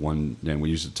 and we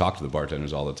used to talk to the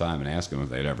bartenders all the time and ask them if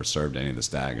they'd ever served any of the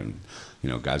Stag. And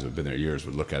guys who had been there years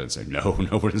would look at it and say, "No,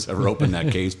 nobody's ever opened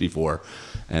that case before."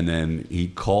 And then he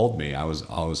called me. I was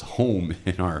home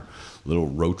in our little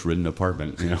roach-ridden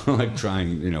apartment, like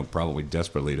trying, probably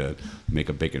desperately to make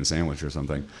a bacon sandwich or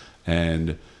something,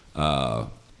 and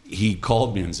he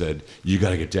called me and said, "You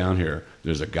got to get down here.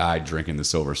 There's a guy drinking the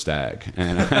Silver Stag."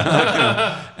 And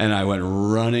and I went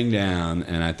running down,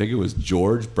 and I think it was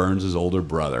George Burns' older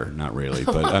brother. Not really,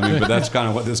 but but that's kind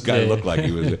of what this guy looked like.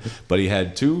 But he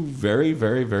had two very,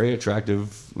 very, very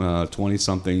attractive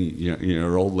 20-something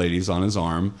year old ladies on his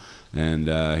arm, and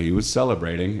he was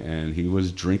celebrating, and he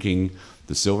was drinking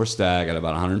the Silver Stag at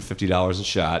about $150 a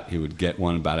shot. He would get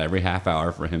one about every half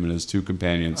hour for him and his two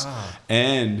companions,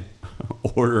 and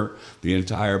order the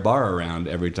entire bar around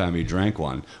every time he drank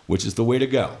one, which is the way to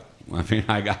go. I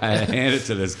hand it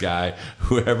to this guy,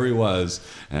 whoever he was,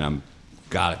 and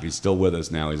if he's still with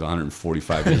us now, he's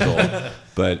 145 years old.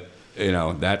 But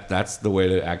that's the way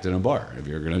to act in a bar. If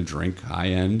you're going to drink high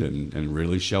end and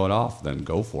really show it off, then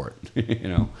go for it.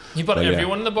 He bought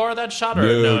everyone in the bar that shot, or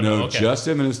no, okay. Just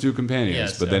him and his two companions.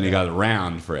 Yes, but then he got a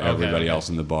round for everybody else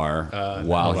in the bar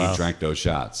while wow. he drank those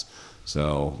shots.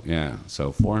 So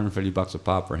 $450 a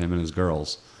pop for him and his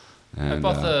girls. And I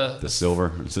bought the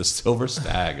Silver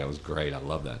Stag. That was great. I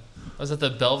love that. I was at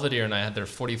the Belvedere and I had their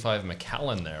 45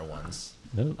 Macallan there once.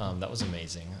 Nope. That was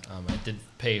amazing. I did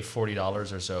pay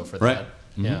 $40 or so for Right. that.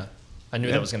 Yeah, I knew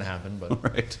that was going to happen, but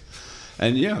Right.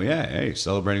 And hey,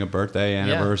 celebrating a birthday,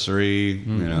 anniversary,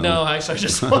 no, actually, I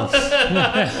just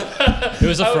It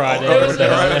was a Friday.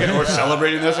 We're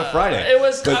celebrating this a Friday. It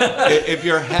was. But if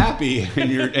you're happy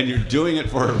and you're doing it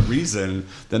for a reason,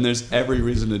 then there's every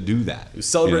reason to do that.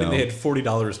 Celebrating, they had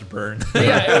 $40 to burn.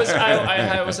 Yeah, it was.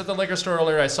 I was at the liquor store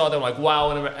earlier. I saw them like, wow,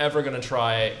 when am I ever going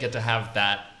to get to have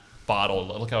that bottle?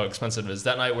 Look how expensive it is.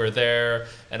 That night we were there,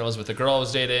 and it was with the girl I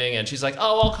was dating, and she's like,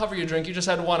 "Oh, I'll cover your drink. You just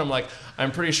had one." I'm like,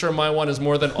 "I'm pretty sure my one is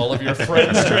more than all of your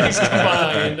friends' drinks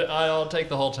combined. I'll take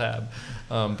the whole tab."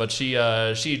 But she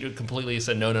completely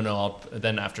said, no.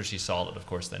 Then after she saw it, of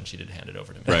course, then she did hand it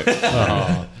over to me.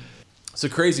 Right. So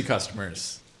crazy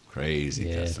customers.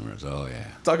 Crazy customers. Oh, yeah.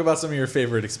 Talk about some of your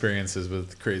favorite experiences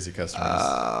with crazy customers,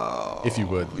 if you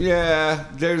would. Yeah,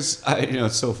 there's,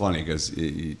 it's so funny because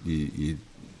you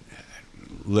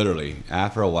literally,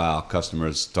 after a while,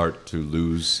 customers start to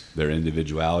lose their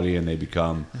individuality and they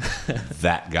become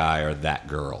that guy or that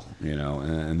girl,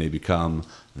 and they become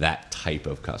that type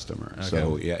of customer. Okay.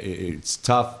 So yeah, it's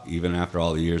tough even after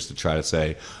all the years to try to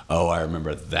say, oh, I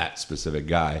remember that specific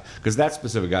guy, because that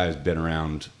specific guy has been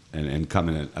around and come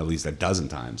in at least a dozen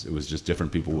times. It was just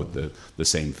different people with the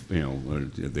same,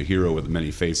 the hero with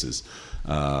many faces.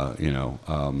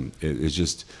 It's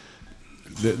just,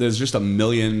 there's just a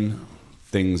million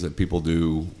things that people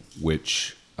do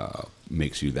which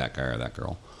makes you that guy or that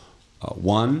girl.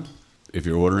 One, if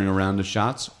you're ordering a round of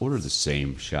shots, order the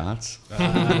same shots. All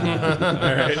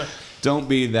right. Don't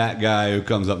be that guy who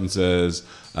comes up and says,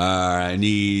 I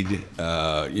need,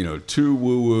 2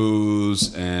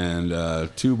 woo-woos and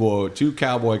two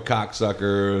cowboy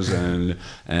cocksuckers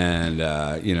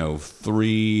and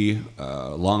 3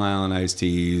 Long Island iced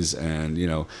teas and,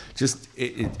 just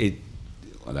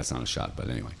well, that's not a shot, but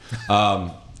anyway.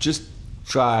 Just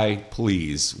try,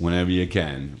 please, whenever you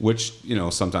can, which,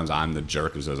 sometimes I'm the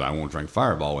jerk who says I won't drink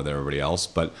Fireball with everybody else,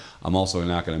 but I'm also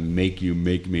not going to make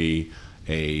me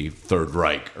a Third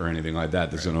Reich or anything like that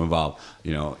that's going to involve,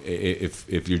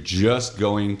 if you're just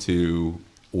going to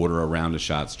order a round of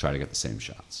shots, try to get the same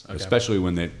shots. Okay. Especially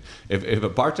when if a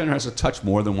bartender has to touch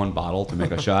more than one bottle to make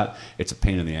a shot, it's a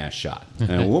pain in the ass shot.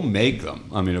 And we'll make them.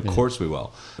 I mean, of course we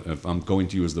will. If I'm going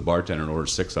to you as the bartender and order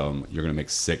 6 of them, you're going to make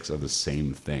 6 of the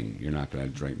same thing. You're not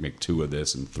going to make 2 of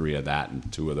this and 3 of that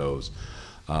and 2 of those.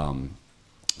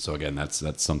 So again, that's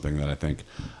something that I think,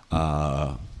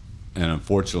 and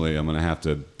unfortunately, I'm going to have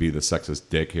to be the sexist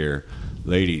dick here.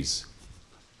 Ladies,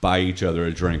 buy each other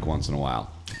a drink once in a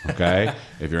while. Okay?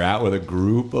 If you're out with a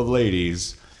group of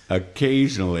ladies,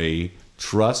 occasionally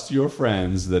trust your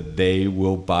friends that they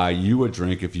will buy you a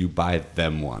drink if you buy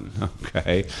them one.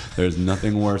 Okay? There's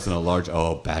nothing worse than a large,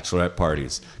 bachelorette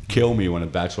parties. Kill me when a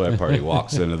bachelorette party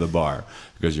walks into the bar,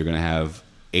 because you're going to have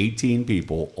 18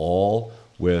 people all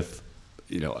with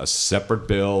a separate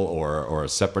bill or a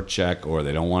separate check, or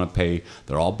they don't want to pay.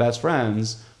 They're all best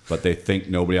friends, but they think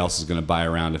nobody else is going to buy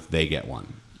around if they get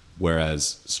one.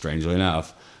 Whereas, strangely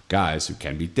enough, guys who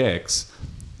can be dicks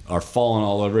are falling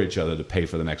all over each other to pay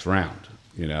for the next round.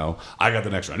 I got the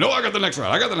next round. No, I got the next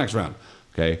round. I got the next round.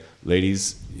 Okay,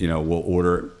 ladies, will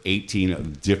order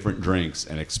 18 different drinks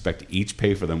and expect to each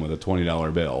pay for them with a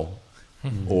 $20 bill,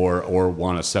 or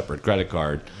want a separate credit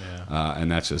card. Yeah.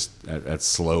 And that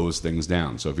slows things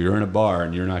down. So if you're in a bar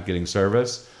and you're not getting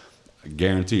service, I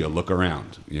guarantee you, look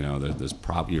around.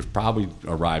 You've probably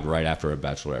arrived right after a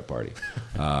bachelorette party.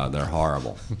 They're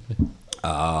horrible.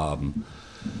 Know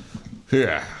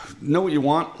what you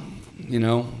want.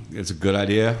 It's a good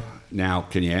idea. Now,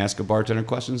 can you ask a bartender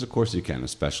questions? Of course you can,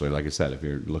 especially, like I said, if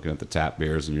you're looking at the tap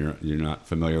beers and you're not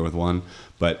familiar with one.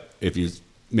 But if you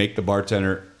make the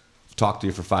bartender talk to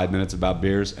you for 5 minutes about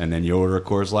beers and then you order a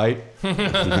Coors Light,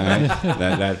 okay,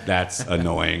 that's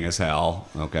annoying as hell.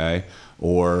 Okay,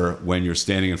 or when you're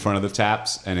standing in front of the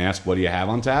taps and ask, what do you have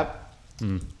on tap?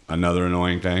 Another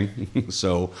annoying thing.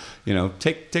 So,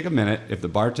 take a minute. If the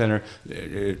bartender,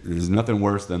 there's nothing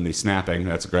worse than the snapping.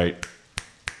 That's great.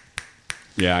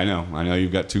 Yeah, I know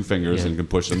you've got 2 fingers and can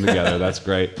push them together. That's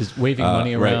great. Just waving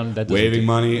money around. Right. Waving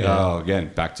money. Yeah. Oh,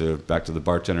 again, back to the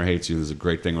bartender hates you. There's a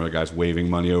great thing where the guy's waving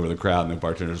money over the crowd, and the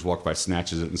bartender just walks by,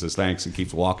 snatches it, and says thanks, and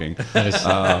keeps walking. There's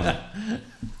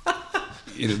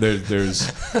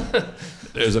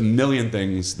a million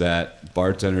things that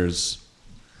bartenders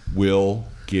will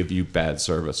give you bad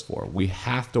service for. We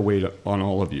have to wait on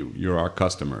all of you. You're our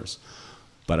customers,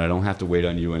 but I don't have to wait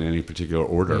on you in any particular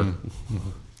order.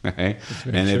 Okay?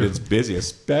 And if it's busy,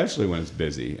 especially when it's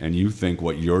busy, and you think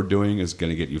what you're doing is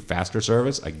going to get you faster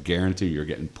service, I guarantee you're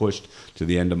getting pushed to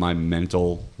the end of my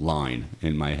mental line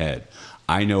in my head.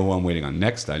 I know who I'm waiting on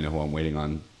next. I know who I'm waiting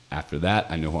on after that.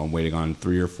 I know who I'm waiting on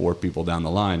 3 or 4 people down the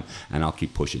line, and I'll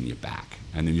keep pushing you back.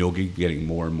 And then you'll keep getting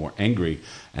more and more angry,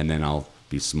 and then I'll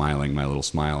be smiling my little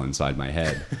smile inside my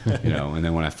head. And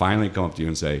then when I finally come up to you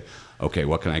and say, okay,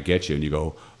 what can I get you? And you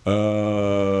go, you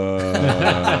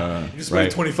just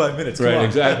wait 25 minutes. Right,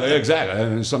 exactly.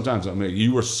 And sometimes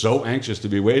you were so anxious to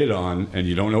be waited on, and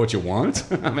you don't know what you want.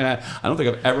 I don't think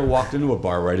I've ever walked into a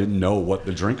bar where I didn't know what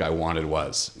the drink I wanted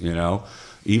was.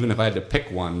 Even if I had to pick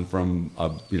one from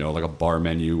like a bar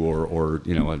menu or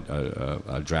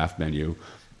a draft menu,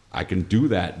 I can do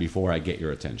that before I get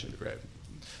your attention. Right.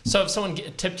 So if someone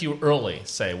tipped you early,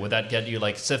 say, would that get you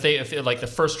so if like the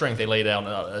first drink they laid out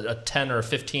a 10 or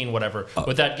 15, whatever,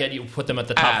 would that get you, put them at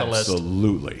the top of the list?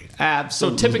 Absolutely.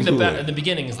 So tipping at the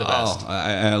beginning is the best.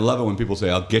 I love it when people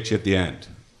say, I'll get you at the end.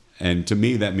 And to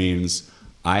me, that means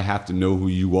I have to know who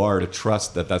you are to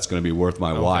trust that that's going to be worth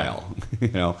my while.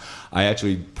 I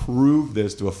actually proved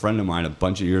this to a friend of mine a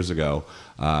bunch of years ago.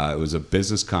 It was a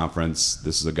business conference.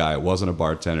 This is a guy. It wasn't a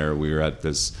bartender. We were at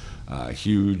this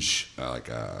huge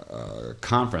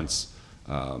conference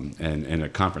and a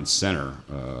conference center,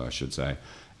 I should say,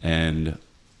 and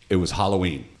it was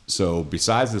Halloween. So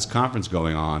besides this conference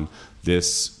going on,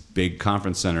 this big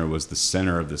conference center was the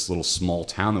center of this little small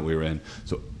town that we were in.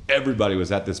 So everybody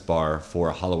was at this bar for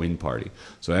a Halloween party.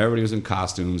 So everybody was in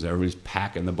costumes. Everybody's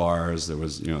packing the bars. There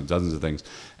was, dozens of things.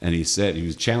 And he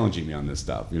was challenging me on this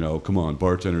stuff. Come on,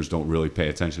 bartenders don't really pay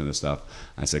attention to this stuff.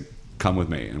 I said, come with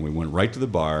me. And we went right to the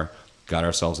bar, got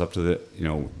ourselves up to the,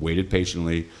 waited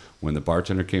patiently. When the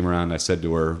bartender came around, I said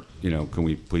to her, can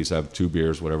we please have 2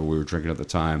 beers, whatever we were drinking at the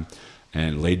time,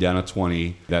 and laid down a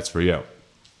 20. That's for you.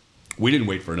 We didn't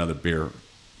wait for another beer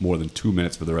more than 2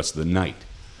 minutes for the rest of the night.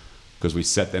 Because we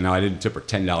sat there. Now, I didn't tip her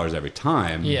 $10 every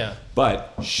time. Yeah.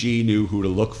 But she knew who to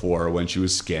look for when she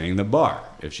was scanning the bar.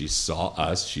 If she saw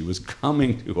us, she was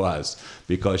coming to us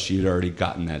because she had already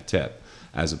gotten that tip.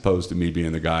 As opposed to me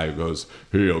being the guy who goes,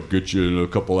 hey, I'll get you in a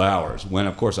couple hours. When,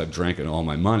 of course, I've drank all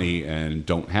my money and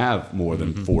don't have more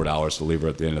than $4 to leave her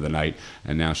at the end of the night.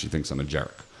 And now she thinks I'm a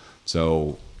jerk.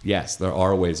 So, yes, there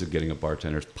are ways of getting a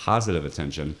bartender's positive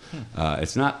attention.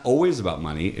 It's not always about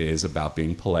money. It is about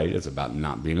being polite. It's about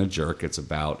not being a jerk. It's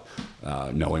about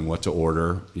knowing what to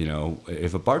order.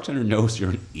 If a bartender knows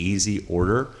you're an easy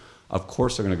order, of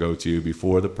course they're going to go to you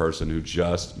before the person who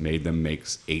just made them make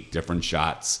 8 different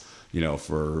shots,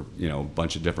 for, a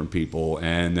bunch of different people,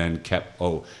 and then kept,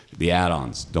 the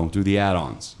add-ons. Don't do the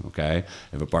add-ons, okay?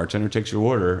 If a bartender takes your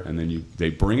order and then they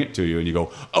bring it to you and you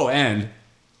go, and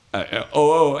 2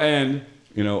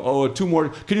 more.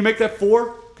 Can you make that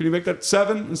 4? Can you make that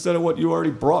 7 instead of what you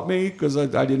already brought me? Because I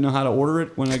didn't know how to order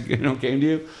it when I came to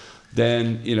you.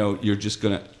 Then you're just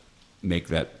gonna make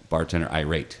that bartender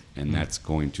irate, and that's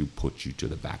going to put you to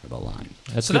the back of the line.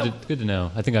 That's good to know.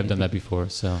 I think I've done that before.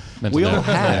 So we all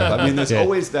have. I mean, there's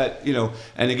always that.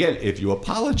 And again, if you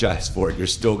apologize for it, you're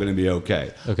still going to be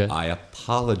okay. Okay. I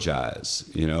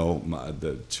apologize.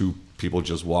 The 2 people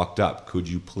just walked up. Could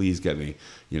you please get me?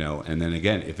 And then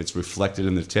again, if it's reflected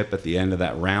in the tip at the end of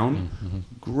that round,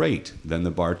 great. Then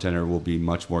the bartender will be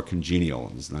much more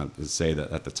congenial. It's not to say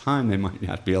that at the time they might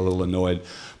not be a little annoyed,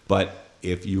 but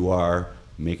if you are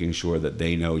making sure that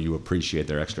they know you appreciate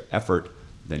their extra effort,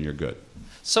 then you're good.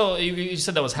 So you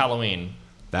said that was Halloween.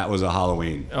 That was a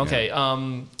Halloween. Okay.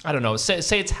 Yeah. I don't know.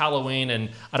 Say it's Halloween,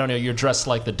 and I don't know, you're dressed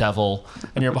like the devil,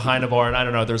 and you're behind a bar, and I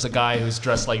don't know, there's a guy who's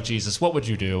dressed like Jesus. What would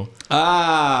you do?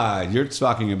 You're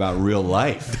talking about real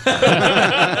life.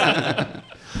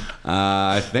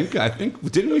 I think.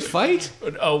 Didn't we fight?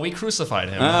 Oh, we crucified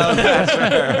him. Oh,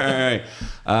 that's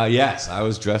right. Yes, I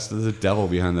was dressed as the devil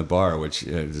behind the bar, which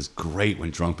is great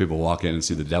when drunk people walk in and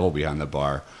see the devil behind the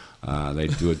bar. They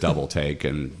do a double take,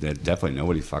 and definitely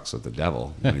nobody fucks with the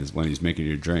devil when he's making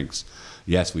your drinks.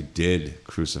 Yes, we did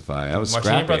crucify. I was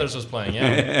Martini scrappy. Brothers was playing,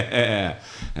 yeah.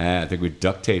 I think we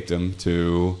duct taped him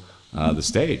to the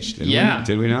stage. Didn't we?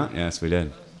 Did we not? Yes, we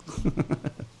did.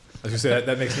 I was gonna say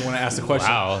that makes me want to ask the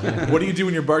question. Wow. What do you do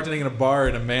when you're bartending in a bar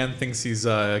and a man thinks he's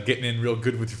getting in real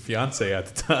good with your fiance at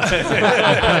the time?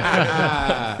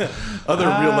 Other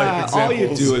real life examples. All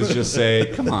you do is just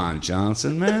say, "Come on,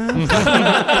 Johnson, man."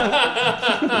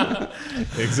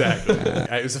 Exactly.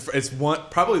 It's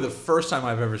probably the first time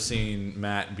I've ever seen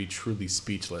Matt be truly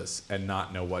speechless and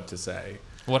not know what to say.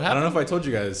 What happened? I don't know if I told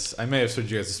you guys. I may have told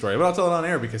you guys the story, but I'll tell it on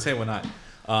air because hey, why not?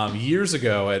 Years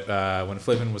ago, when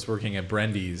Flavin was working at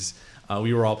Brendy's,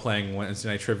 we were all playing Wednesday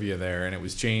Night Trivia there, and it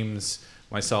was James,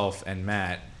 myself, and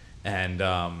Matt, and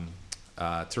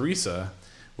Teresa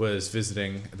was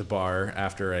visiting the bar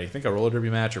after I think a roller derby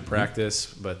match or practice.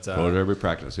 But roller derby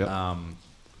practice, yeah.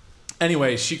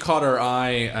 Anyway, she caught our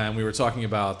eye, and we were talking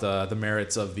about the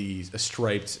merits of the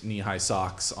striped knee-high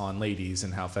socks on ladies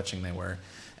and how fetching they were.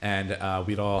 And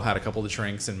we'd all had a couple of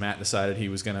drinks, and Matt decided he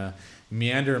was going to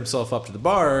meander himself up to the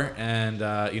bar and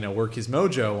work his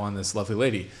mojo on this lovely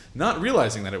lady, not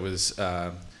realizing that it was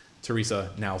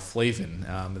Teresa, now Flavin.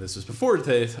 This was before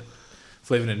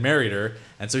Flavin had married her.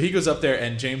 And so he goes up there,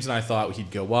 and James and I thought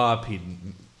he'd go up, he'd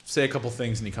say a couple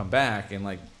things, and he'd come back. And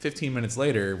like 15 minutes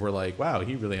later, we're like, wow,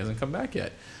 he really hasn't come back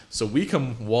yet. So we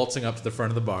come waltzing up to the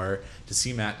front of the bar to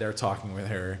see Matt there talking with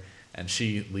her. And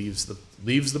she leaves the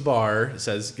bar,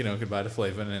 says, goodbye to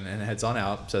Flavin, and heads on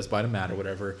out, says bye to Matt or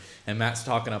whatever. And Matt's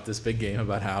talking up this big game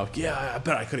about how, I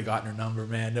bet I could have gotten her number,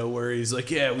 man. No worries. Like,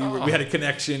 we had a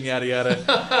connection, yada, yada.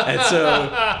 And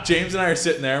so James and I are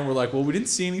sitting there, and we're like, well, we didn't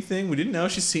see anything. We didn't know.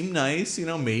 She seemed nice.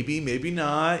 Maybe, maybe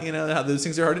not. How those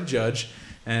things are hard to judge.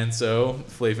 And so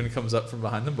Flavin comes up from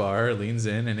behind the bar, leans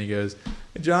in, and he goes,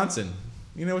 "Hey, Johnson,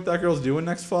 you know what that girl's doing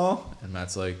next fall?" And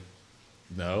Matt's like,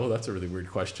 "No, that's a really weird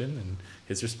question." And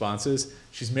his response is,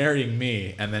 "She's marrying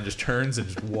me," and then just turns and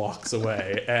just walks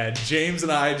away. And James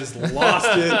and I just lost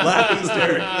it, laughing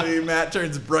hysterically. Matt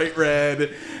turns bright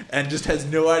red and just has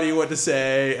no idea what to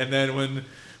say. And then when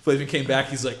Flavin came back,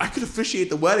 he's like, "I could officiate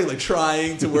the wedding," like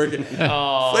trying to work it.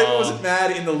 Flavin wasn't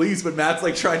mad in the least, but Matt's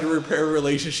like trying to repair a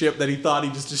relationship that he thought he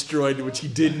just destroyed, which he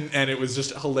didn't, and it was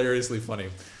just hilariously funny.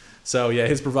 So yeah,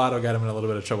 his bravado got him in a little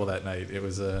bit of trouble that night. It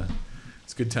was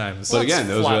it's good times. But again,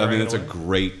 it's a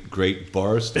great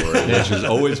bar story, which is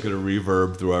always going to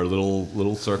reverb through our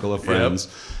little circle of friends,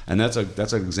 and that's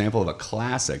an example of a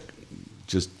classic,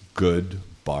 just good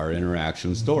bar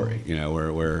interaction story. You know,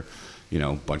 where you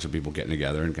know, a bunch of people getting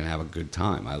together and can have a good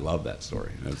time. I love that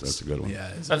story. That's a good one. Yeah.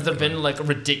 Have there been like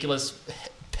ridiculous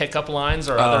pickup lines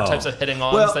or other types of hitting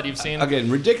ons that you've seen?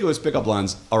 Again, ridiculous pickup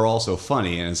lines are also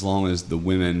funny, and as long as the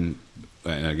women,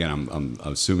 and again, I'm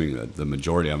assuming that the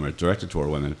majority of them are directed toward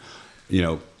women, you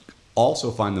know,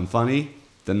 also find them funny,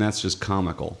 then that's just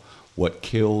comical. What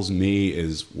kills me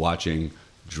is watching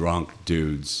drunk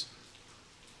dudes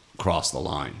cross the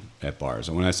line at bars.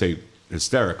 And when I say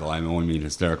hysterical, I only mean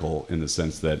hysterical in the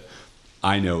sense that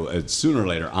I know sooner or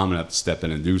later I'm going to have to step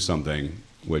in and do something,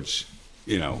 which,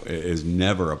 you know, is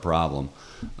never a problem.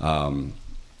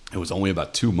 It was only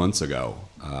about 2 months ago.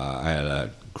 I had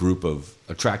a group of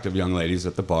attractive young ladies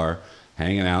at the bar,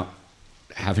 hanging out,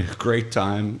 having a great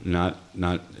time, not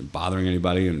bothering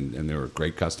anybody, and they were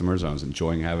great customers. I was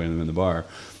enjoying having them in the bar.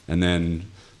 And then,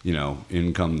 you know,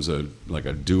 in comes a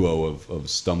duo of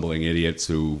stumbling idiots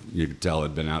who you could tell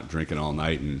had been out drinking all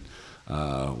night and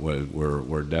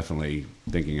were definitely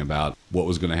thinking about what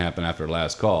was going to happen after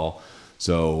last call.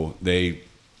 So they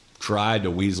tried to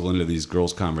weasel into these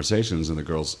girls' conversations, and the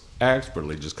girls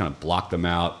expertly just kind of blocked them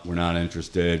out. We're not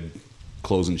interested,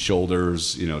 closing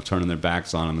shoulders, you know, turning their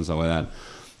backs on them and stuff like that.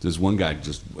 There's one guy,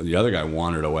 the other guy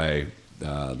wandered away.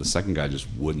 The second guy just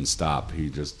wouldn't stop. He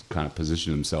just kind of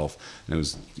positioned himself, and it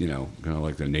was, you know, kind of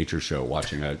like the nature show,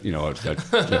 watching a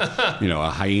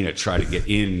hyena try to get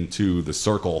into the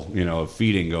circle, you know, of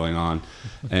feeding going on.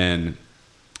 And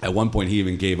at one point, he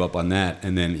even gave up on that,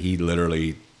 and then he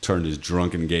literally turned his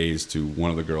drunken gaze to one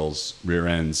of the girls' rear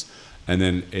ends, and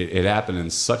then it happened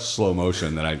in such slow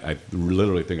motion that I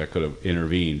literally think I could have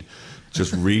intervened.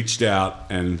 Just reached out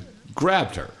and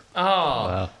grabbed her. Oh.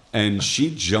 Wow. And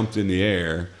she jumped in the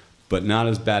air, but not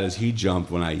as bad as he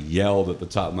jumped when I yelled at the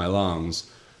top of my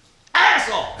lungs,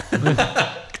 "Asshole!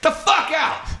 Get the fuck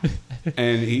out!"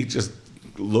 And he just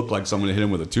looked like someone hit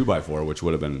him with a 2x4, which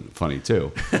would have been funny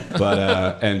too.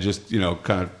 But and just, you know,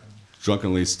 kind of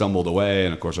drunkenly stumbled away.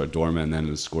 And of course, our doorman then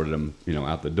escorted him, you know,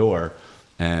 out the door.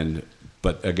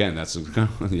 But again, that's kind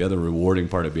of the other rewarding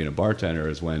part of being a bartender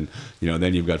is when, you know,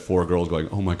 then you've got 4 girls going,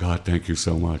 "Oh my God, thank you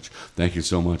so much. Thank you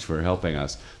so much for helping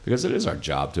us." Because it is our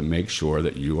job to make sure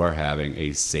that you are having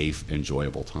a safe,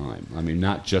 enjoyable time. I mean,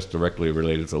 not just directly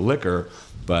related to liquor,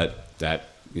 but that,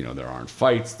 you know, there aren't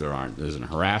fights, there isn't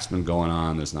harassment going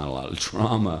on, there's not a lot of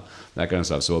drama, that kind of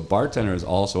stuff. So a bartender is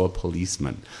also a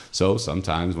policeman. So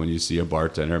sometimes when you see a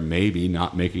bartender maybe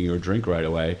not making your drink right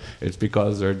away, it's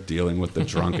because they're dealing with the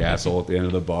drunk asshole at the end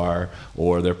of the bar,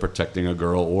 or they're protecting a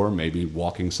girl, or maybe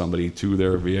walking somebody to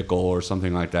their vehicle or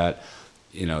something like that.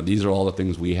 You know, these are all the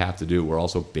things we have to do. We're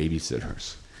also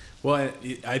babysitters. Well,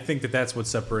 I think that's what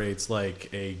separates like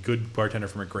a good bartender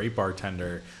from a great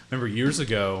bartender. I remember years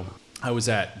ago, I was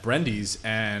at Brendy's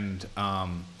and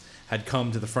had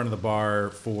come to the front of the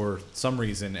bar for some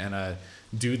reason, and a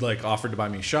dude like offered to buy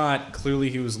me a shot. Clearly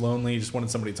he was lonely, just wanted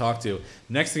somebody to talk to.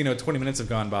 Next thing you know, 20 minutes have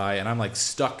gone by, and I'm like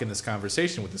stuck in this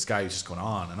conversation with this guy who's just going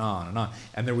on and on and on.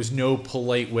 And there was no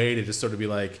polite way to just sort of be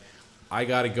like, "I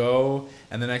gotta go."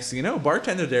 And the next thing you know,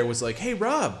 bartender there was like, "Hey,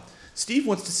 Rob, Steve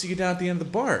wants to see you down at the end of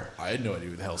the bar." I had no idea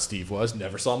who the hell Steve was.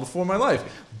 Never saw him before in my life.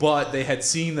 But they had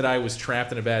seen that I was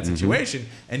trapped in a bad situation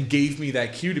and gave me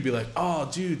that cue to be like, "Oh,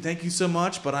 dude, thank you so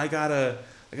much, but I gotta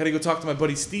go talk to my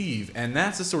buddy Steve." And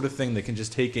that's the sort of thing that can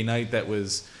just take a night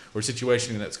or a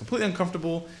situation that's completely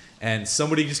uncomfortable, and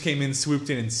somebody just came in, swooped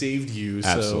in, and saved you.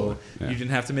 Absolutely. So you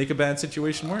didn't have to make a bad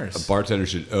situation worse. A bartender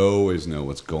should always know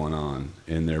what's going on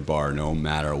in their bar, no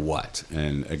matter what.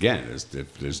 And again,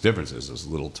 there's differences. There's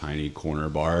little tiny corner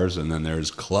bars, and then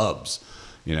there's clubs.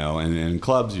 You know, and in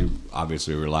clubs, you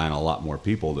obviously rely on a lot more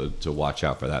people to watch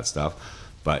out for that stuff.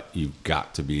 But you've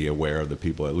got to be aware of the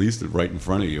people, at least right in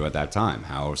front of you at that time.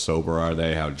 How sober are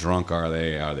they? How drunk are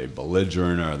they? Are they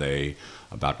belligerent? Are they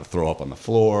about to throw up on the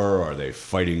floor? Are they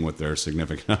fighting with their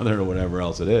significant other or whatever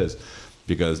else it is?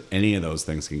 Because any of those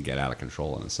things can get out of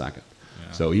control in a second.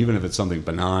 So even if it's something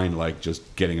benign like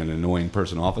just getting an annoying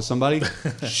person off of somebody,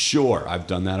 sure, I've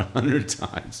done that 100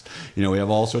 times. You know, we have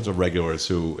all sorts of regulars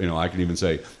who, you know, I can even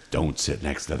say, don't sit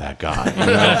next to that guy, you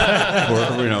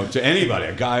know? Or, you know, to anybody,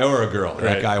 a guy or a girl. Right.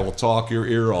 That guy will talk your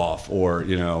ear off, or,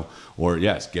 you know, or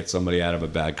yes, get somebody out of a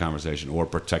bad conversation, or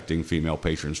protecting female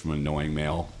patrons from annoying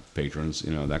male patrons,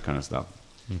 you know, that kind of stuff.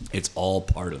 It's all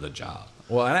part of the job.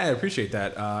 Well, and I appreciate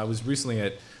that. I was recently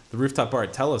at the rooftop bar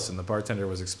at Tellus, and the bartender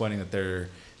was explaining that there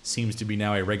seems to be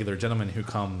now a regular gentleman who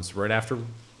comes right after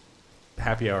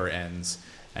happy hour ends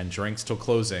and drinks till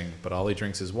closing, but all he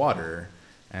drinks is water,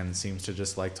 and seems to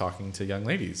just like talking to young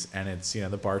ladies. And it's, you know,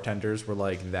 the bartenders were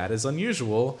like, that is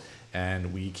unusual,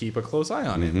 and we keep a close eye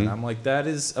on it. And I'm like, that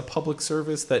is a public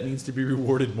service that needs to be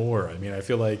rewarded more. I mean, I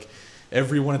feel like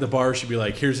everyone at the bar should be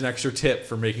like, here's an extra tip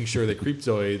for making sure that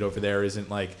Creepzoid over there isn't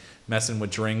like messing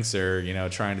with drinks or, you know,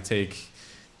 trying to take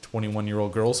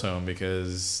 21-year-old girls home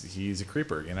because he's a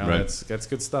creeper, you know. Right. That's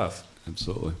good stuff.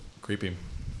 Absolutely. Creepy.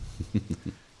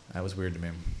 That was weird to me.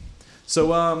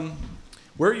 So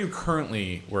where are you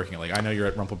currently working? Like, I know you're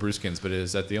at Rumple Brewskins, but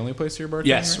is that the only place you're bartending?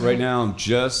 Yes, right now I'm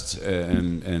just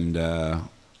and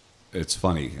it's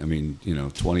funny. I mean, you know,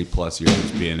 20 plus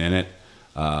years being in it,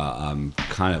 I'm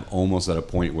kind of almost at a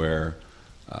point where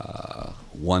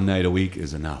one night a week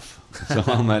is enough. So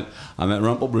I'm at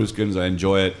Rumple Brewskins. I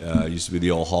enjoy it. Used to be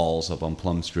the old Halls up on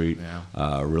Plum Street.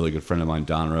 Yeah. A really good friend of mine,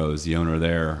 Don Rose, the owner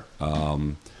there,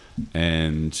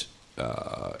 and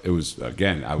it was,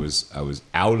 again, I was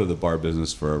out of the bar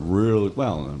business for a really,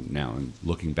 well, now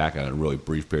looking back at it, a really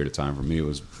brief period of time for me. It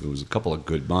was a couple of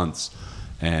good months,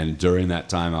 and during that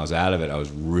time I was out of it, I was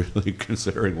really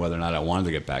considering whether or not I wanted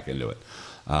to get back into it.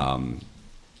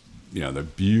 You know, the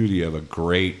beauty of a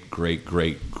great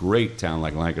town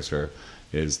like Lancaster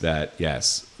is that,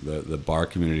 yes, the bar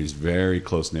community is very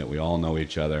close-knit. We all know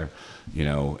each other. You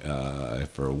know, if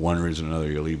for one reason or another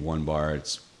you leave one bar,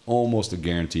 it's almost a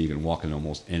guarantee you can walk into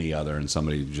almost any other, and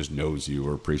somebody who just knows you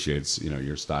or appreciates, you know,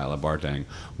 your style of bartending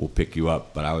will pick you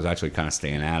up. But I was actually kind of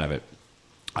staying out of it.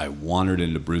 I wandered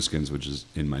into Brewskins, which is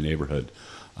in my neighborhood,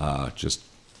 just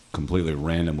completely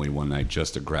randomly one night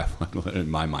just to grab, in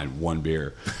my mind, one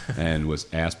beer, and was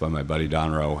asked by my buddy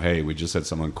Don Rowe, hey, we just had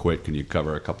someone quit, can you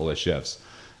cover a couple of shifts?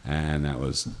 And that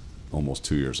was almost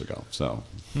 2 years ago. So,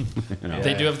 you know.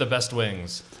 They do have the best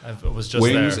wings. I was just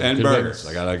Wings there. and Good burgers.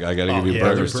 wings. I gotta give you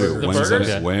burgers too. The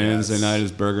burgers? Wednesday night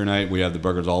is burger night. We have the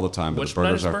burgers all the time, but Which the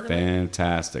burgers night is are burger night?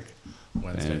 fantastic.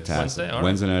 Wednesdays. Fantastic. Wednesday? All right.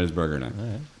 Wednesday night is burger night.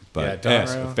 But Yeah,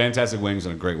 yes, Donro. fantastic wings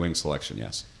and a great wing selection.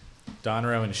 Yes.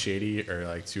 Donro and Shady are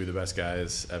like two of the best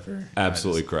guys ever.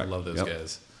 Absolutely I just correct. Love those Yep.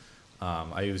 guys.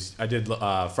 I did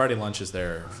Friday lunches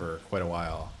there for quite a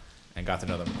while, and got to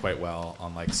know them quite well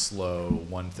on like slow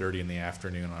 1:30 in the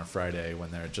afternoon on a Friday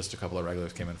when there just a couple of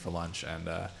regulars came in for lunch, and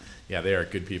yeah, they are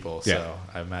good people. So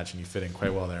Yeah. I imagine you fit in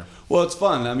quite well there. Well, it's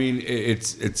fun. I mean,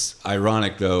 it's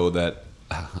ironic though that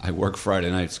I work Friday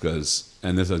nights because,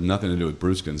 and this has nothing to do with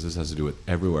Brewskins. This has to do with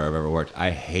everywhere I've ever worked.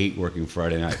 I hate working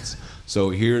Friday nights. So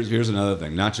here's another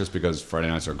thing. Not just because Friday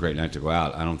nights are a great night to go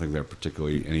out. I don't think they're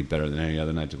particularly any better than any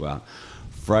other night to go out.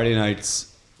 Friday nights.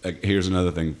 Here's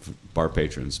another thing, bar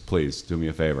patrons. Please do me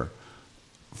a favor.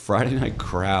 Friday night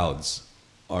crowds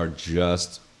are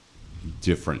just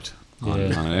different.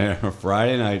 On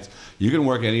Friday nights, you can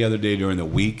work any other day during the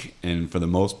week, and for the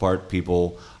most part,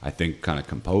 people, I think, kind of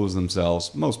compose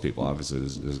themselves. Most people, obviously,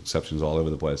 there's exceptions all over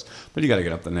the place, but you got to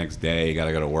get up the next day, you got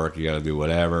to go to work, you got to do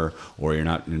whatever, or you're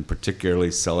not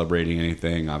particularly celebrating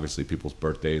anything. Obviously, people's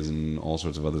birthdays and all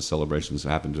sorts of other celebrations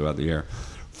happen throughout the year.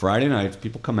 Friday nights,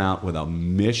 people come out with a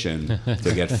mission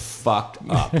to get fucked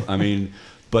up. I mean,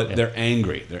 but they're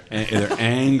angry. They're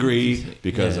angry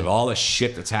because of all the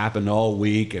shit that's happened all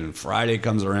week, and Friday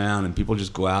comes around and people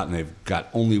just go out and they've got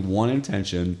only one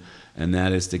intention, and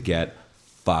that is to get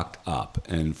fucked up.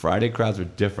 And Friday crowds are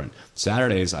different.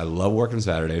 Saturdays, I love working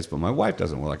Saturdays, but my wife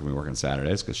doesn't like me working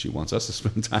Saturdays because she wants us to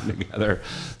spend time together.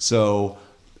 So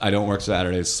I don't work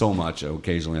Saturdays so much.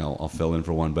 Occasionally I'll fill in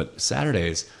for one, but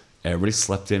Saturdays, everybody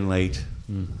slept in late.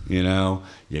 You know,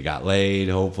 you got laid,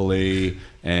 hopefully,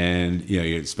 and you know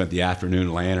you spent the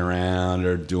afternoon laying around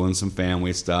or doing some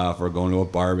family stuff or going to a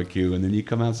barbecue, and then you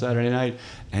come out Saturday night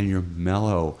and you're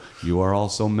mellow. You are all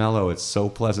so mellow. It's so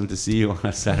pleasant to see you on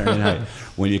a Saturday night.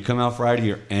 When you come out Friday,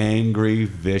 you're angry,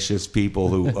 vicious people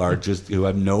who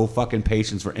have no fucking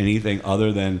patience for anything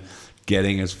other than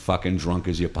getting as fucking drunk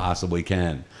as you possibly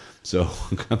can. So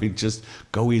I mean, just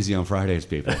go easy on Fridays,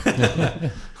 people.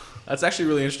 That's actually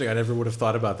really interesting. I never would have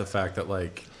thought about the fact that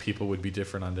like people would be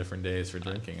different on different days for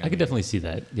drinking. I could definitely see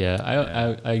that.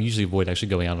 Yeah, I usually avoid actually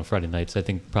going out on Friday nights. I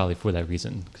think probably for that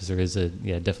reason, because there is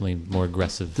definitely more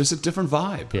aggressive. There's a different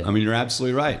vibe. Yeah. I mean, you're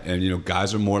absolutely right. And,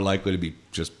 guys are more likely to be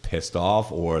just pissed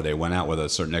off, or they went out with a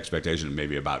certain expectation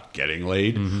maybe about getting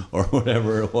laid or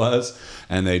whatever it was.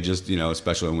 And they just,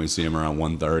 especially when we see them around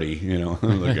 1:30,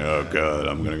 like, oh, God,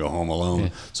 I'm going to go home alone. Yeah.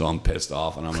 So I'm pissed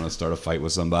off and I'm going to start a fight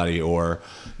with somebody, or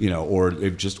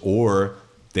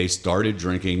they started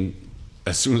drinking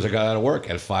as soon as I got out of work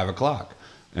at 5 o'clock.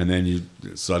 And then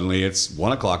suddenly it's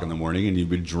 1 o'clock in the morning and you've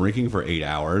been drinking for 8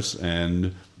 hours,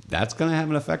 and that's going to have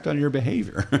an effect on your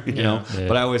behavior, you know? Yeah.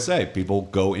 But I always say people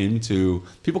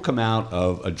come out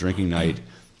of a drinking night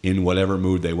in whatever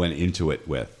mood they went into it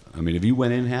with. I mean, if you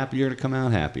went in happy, you're going to come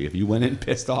out happy. If you went in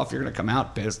pissed off, you're going to come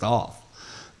out pissed off.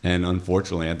 And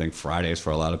unfortunately, I think Fridays for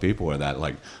a lot of people are that,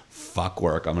 like, fuck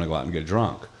work, I'm going to go out and get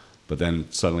drunk. But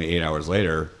then suddenly 8 hours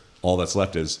later, all that's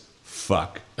left is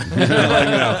fuck.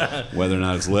 Whether or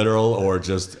not it's literal or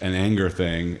just an anger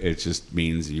thing, it just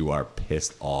means you are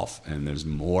pissed off. And there's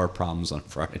more problems on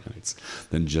Friday nights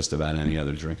than just about any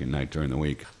other drinking night during the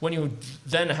week. When you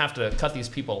then have to cut these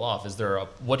people off,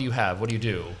 what do you have? What do you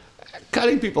do?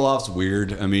 Cutting people off's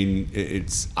weird. I mean,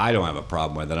 I don't have a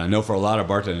problem with it. I know for a lot of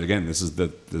bartenders, again, this is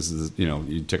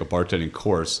you take a bartending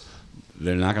course,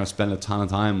 they're not going to spend a ton of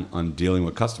time on dealing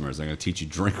with customers. They're going to teach you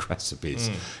drink recipes,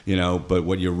 but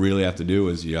what you really have to do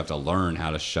is you have to learn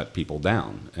how to shut people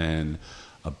down. And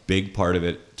a big part of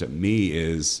it to me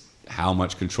is how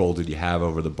much control did you have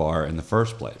over the bar in the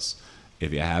first place?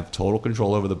 If you have total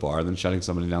control over the bar, then shutting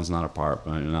somebody down is not a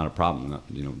problem.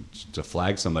 To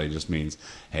flag somebody just means,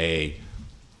 hey,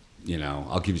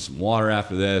 I'll give you some water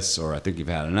after this, or I think you've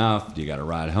had enough. You got to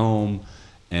ride home.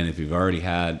 And if you've already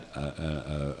had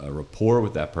a rapport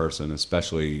with that person,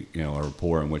 especially a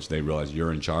rapport in which they realize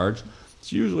you're in charge,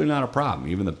 it's usually not a problem.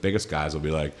 Even the biggest guys will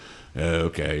be like,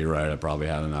 okay, you're right, I probably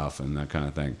had enough, and that kind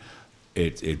of thing.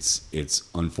 It's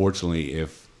unfortunately,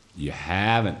 if you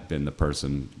haven't been the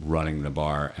person running the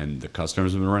bar and the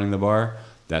customers have been running the bar,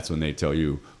 that's when they tell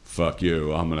you, fuck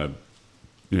you, I'm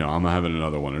having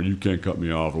another one, or you can't cut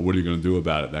me off, or what are you going to do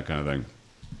about it, that kind of thing.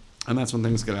 And that's when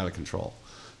things get out of control.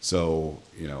 So,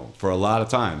 for a lot of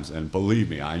times, and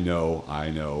believe me, I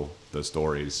know the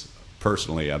stories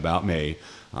personally about me.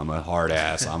 I'm a hard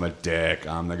ass, I'm a dick,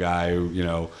 I'm the guy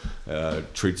who,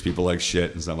 treats people like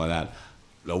shit and stuff like that.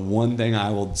 The one thing I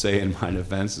will say in my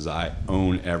defense is I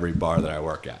own every bar that I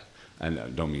work at. And I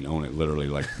don't mean own it literally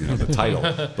like, the title.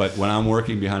 But when I'm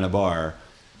working behind a bar,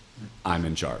 I'm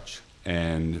in charge.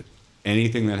 And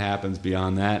anything that happens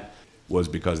beyond that was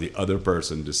because the other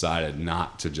person decided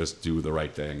not to just do the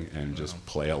right thing and just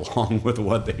play along with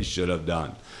what they should have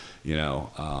done.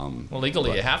 Well,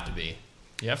 legally, you have to be.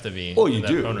 You have to be. Well, you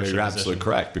do. You're absolutely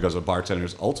correct, because a bartender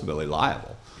is ultimately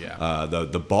liable. Yeah.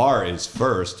 The bar is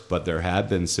first, but there have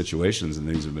been situations, and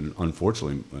these have been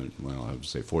unfortunately, well, I would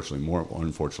say fortunately more,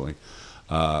 unfortunately,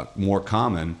 more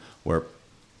common, where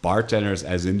bartenders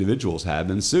as individuals have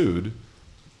been sued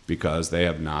because they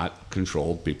have not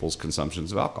controlled people's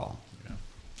consumptions of alcohol.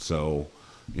 So,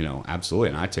 absolutely,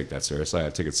 and I take that seriously.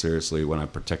 I take it seriously when I'm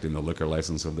protecting the liquor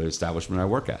license of the establishment I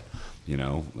work at.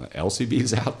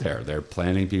 LCB's out there. They're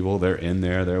planning people. They're in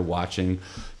there. They're watching.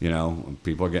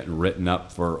 People are getting written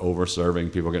up for over-serving.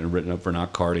 People are getting written up for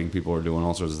not carding. People are doing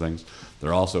all sorts of things.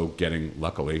 They're also getting,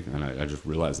 luckily, and I just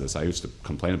realized this. I used to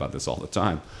complain about this all the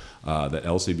time, that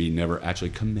LCB never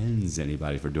actually commends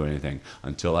anybody for doing anything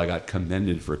until I got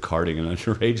commended for carding an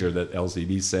underager that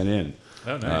LCB sent in.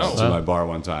 Oh, nice. To my bar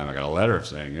one time. I got a letter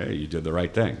saying, hey, you did the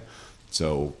right thing.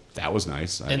 So that was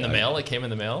nice. In the mail? It came in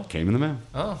the mail? Came in the mail.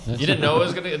 Oh. You didn't know it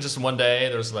was going to, just one day,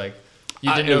 there's like,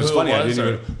 you didn't know it was who funny.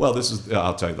 it was?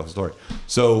 I'll tell you the whole story.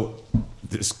 So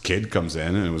this kid comes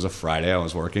in, and it was a Friday, I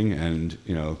was working, and,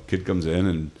 kid comes in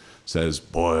and says,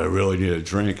 boy, I really need a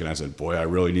drink. And I said, boy, I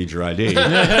really need your ID.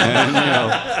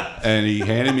 and he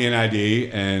handed me an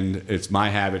ID, and it's my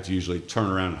habit to usually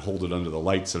turn around and hold it under the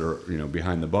lights that are,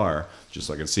 behind the bar, just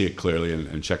so I can see it clearly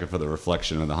and check it for the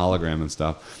reflection of the hologram and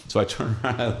stuff. So I turn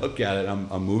around and I look at it.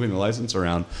 I'm moving the license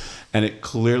around, and it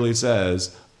clearly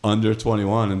says under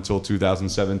 21 until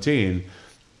 2017.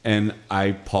 And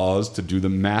I paused to do the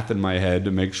math in my head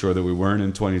to make sure that we weren't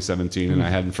in 2017 and I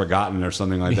hadn't forgotten or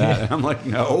something like that. And I'm like,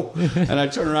 no. And I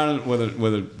turned around with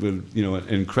an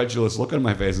incredulous look on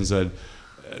my face and said,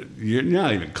 you're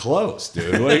not even close,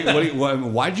 dude.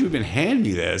 Why'd you even hand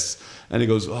me this? And he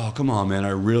goes, oh, come on, man, I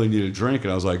really need a drink.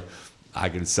 And I was like, I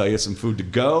can sell you some food to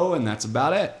go, and that's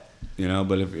about it.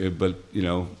 But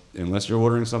unless you're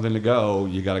ordering something to go,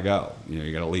 you got to go.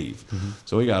 You got to leave. Mm-hmm.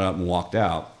 So he got up and walked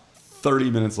out.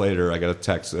 30 minutes later, I got a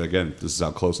text. Again, this is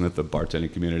how close-knit the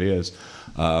bartending community is.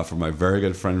 From my very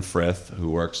good friend Frith, who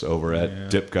works over at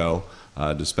Dipco,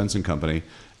 dispensing company.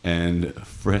 And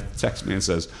Frith texts me and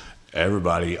says,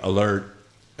 everybody alert,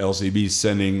 LCB's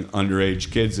sending underage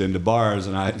kids into bars.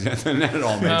 And then it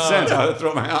all made sense. I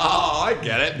throw my, I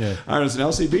get it. Yeah. All right, it's an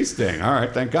LCB sting. All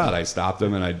right, thank God. I stopped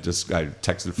him and I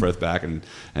texted Frith back and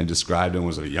described him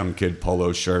as a young kid,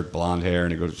 polo shirt, blonde hair.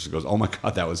 And she goes, oh my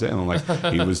God, that was him. I'm like,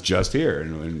 he was just here.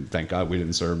 And thank God we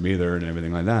didn't serve him either and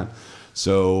everything like that.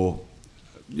 So,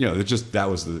 that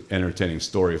was the entertaining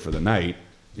story for the night,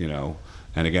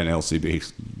 And again,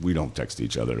 LCB, we don't text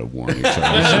each other to warn each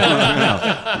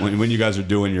other. When you guys are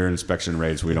doing your inspection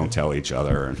raids, we don't tell each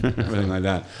other and everything like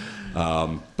that.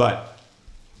 But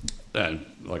then,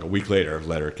 like a week later, a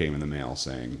letter came in the mail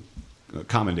saying,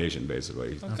 commendation,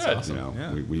 basically. That's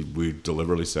awesome. We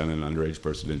deliberately sent an underage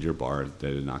person into your bar.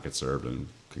 They did not get served, and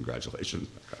congratulations.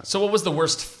 So what was the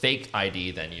worst fake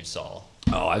ID then you saw?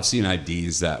 Oh, I've seen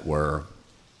IDs that were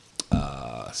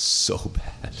so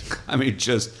bad. I mean,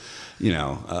 just,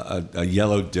 a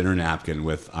yellow dinner napkin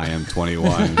with I am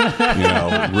 21,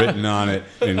 written on it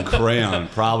in crayon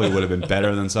probably would have been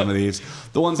better than some of these.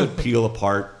 The ones that peel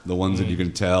apart, the ones that you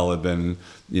can tell have been,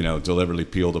 deliberately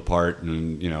peeled apart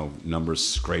and, numbers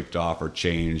scraped off or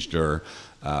changed or,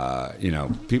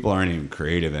 people aren't even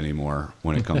creative anymore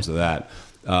when it comes to that.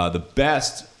 The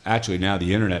best, actually now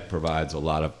the internet provides a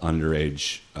lot of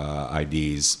underage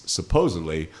IDs,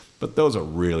 supposedly, but those are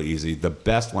really easy. The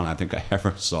best one I think I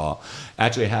ever saw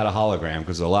actually had a hologram,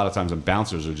 because a lot of times when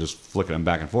bouncers are just flicking them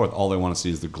back and forth, all they want to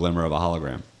see is the glimmer of a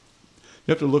hologram. You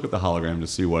have to look at the hologram to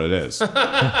see what it is.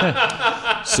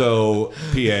 So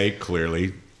PA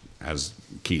clearly has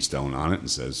Keystone on it and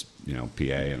says, PA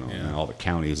and all the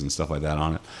counties and stuff like that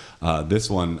on it. This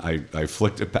one, I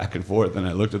flicked it back and forth, and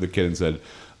I looked at the kid and said,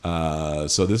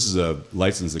 so this is a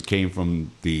license that came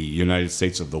from the United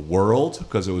States of the world,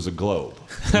 because it was a globe.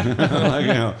 And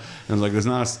I was like, there's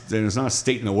not a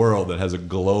state in the world that has a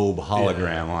globe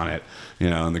hologram on it.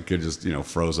 And the kid just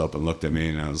froze up and looked at me,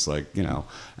 and I was like,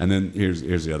 And then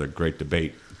here's the other great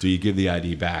debate: do you give the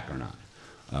ID back or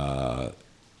not?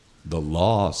 The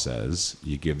law says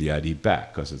you give the ID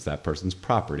back because it's that person's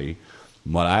property.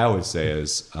 What I always say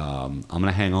is, I'm going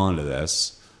to hang on to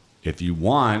this. If you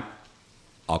want,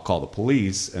 I'll call the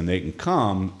police and they can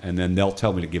come and then they'll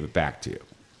tell me to give it back to you.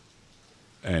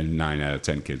 And 9 out of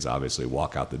 10 kids obviously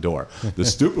walk out the door. The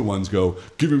stupid ones go,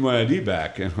 give me my ID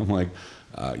back. And I'm like,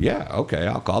 yeah, okay,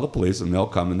 I'll call the police and they'll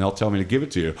come and they'll tell me to give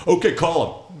it to you. Okay, call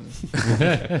them.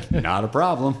 Not a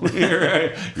problem.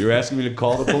 You're asking me to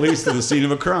call the police to the scene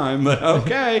of a crime, but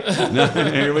okay,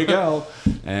 here we go.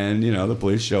 And, the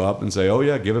police show up and say, oh,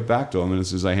 yeah, give it back to them. And as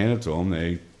soon as I hand it to them,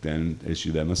 they then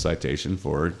issue them a citation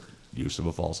for use of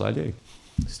a false ID.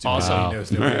 Stupid awesome.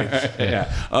 knows no age.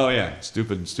 Yeah. Oh, yeah.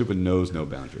 Stupid knows no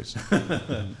boundaries.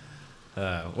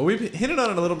 Well, we've hinted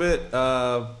on it a little bit.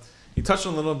 You touched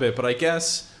on it a little bit, but I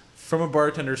guess from a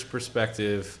bartender's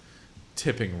perspective,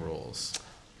 tipping rules.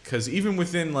 Because even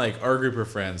within our group of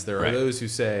friends, there are those who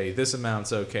say this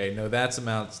amount's okay, no, that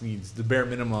amount needs the bare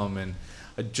minimum, and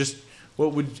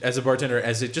what would, as a bartender,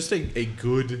 as it just a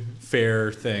good,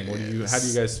 fair thing? How do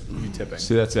you guys view tipping?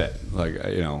 See, that's it.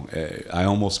 I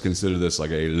almost consider this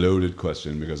like a loaded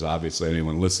question, because obviously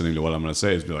anyone listening to what I'm going to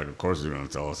say is be like, of course you're going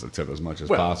to tell us to tip as much as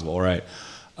possible, right?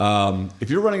 If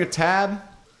you're running a tab,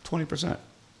 20%.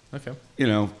 Okay.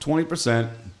 20%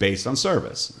 based on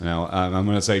service. Now, I'm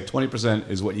going to say 20%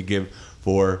 is what you give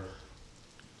for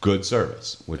good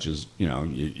service, which is,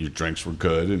 your drinks were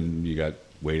good and you got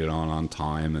waited on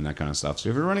time and that kind of stuff. So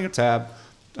if you're running a tab,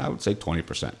 I would say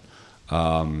 20%.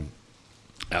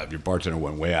 If your bartender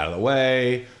went way out of the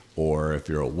way, or if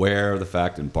you're aware of the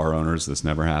fact, and bar owners, this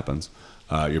never happens,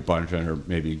 your bartender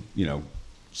maybe,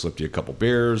 slipped you a couple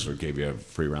beers or gave you a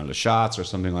free round of shots or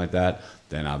something like that,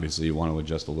 then obviously you want to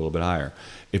adjust a little bit higher.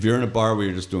 If you're in a bar where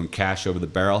you're just doing cash over the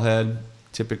barrel head,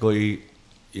 typically,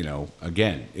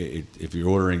 again, if you're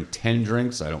ordering 10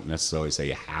 drinks, I don't necessarily say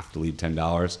you have to leave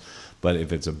 $10, but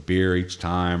if it's a beer each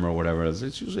time or whatever, it's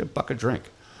usually $1 a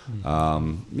drink.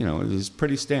 It's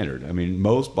pretty standard. I mean,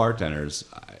 most bartenders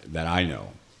that I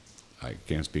know, I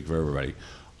can't speak for everybody,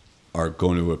 are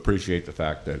going to appreciate the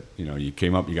fact that, you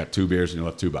came up, you got 2 beers and you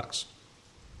left $2.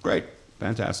 Great.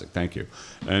 Fantastic. Thank you.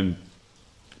 And,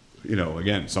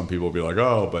 again, some people will be like,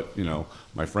 oh, but,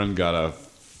 my friend got an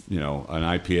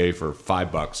IPA for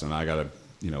 $5 and I got a,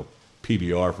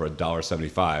 PBR for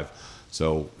 $1.75.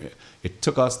 So it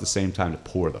took us the same time to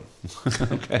pour them.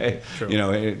 Okay. True.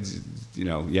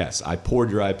 Yes, I poured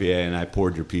your IPA and I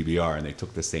poured your PBR and they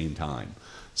took the same time.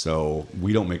 So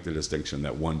we don't make the distinction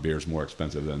that one beer is more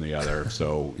expensive than the other.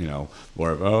 So,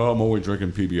 or I'm always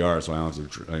drinking PBR, so I don't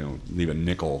have to leave a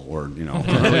nickel or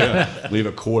leave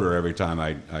a quarter every time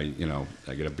I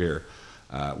get a beer.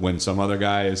 When some other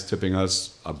guy is tipping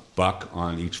us $1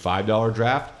 on each $5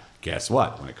 draft, guess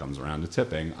what? When it comes around to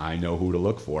tipping, I know who to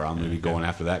look for. I'm going to be going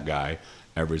after that guy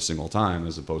every single time,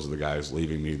 as opposed to the guy who's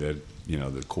leaving me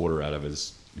the quarter out of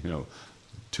his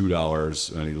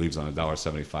 $2 and he leaves on a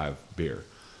 $1.75 beer.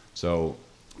 So,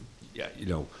 yeah,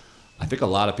 I think a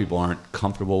lot of people aren't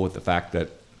comfortable with the fact that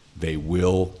they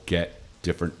will get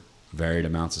different varied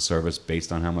amounts of service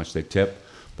based on how much they tip.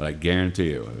 But I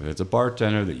guarantee you, if it's a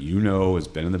bartender that has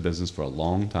been in the business for a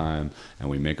long time and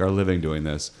we make our living doing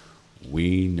this,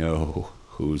 we know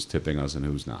who's tipping us and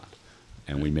who's not.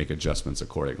 And we make adjustments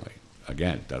accordingly.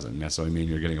 Again, doesn't necessarily mean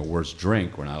you're getting a worse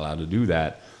drink. We're not allowed to do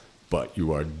that. But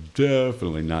you are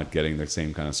definitely not getting the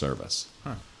same kind of service.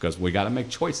 Because we got to make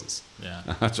choices. Yeah.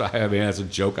 That's a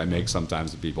joke I make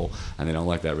sometimes to people, and they don't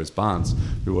like that response.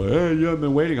 People are, hey, you haven't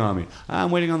been waiting on me. I'm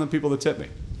waiting on the people that tip me.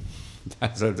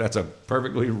 That's a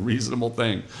perfectly reasonable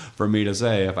thing for me to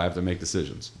say if I have to make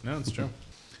decisions. No, it's true.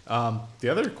 The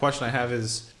other question I have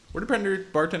is, where do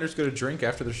bartenders go to drink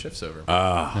after their shift's over?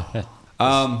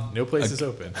 No place is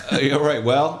open. Right.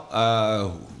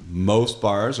 Well, most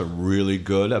bars are really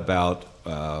good about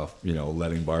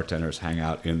letting bartenders hang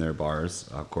out in their bars.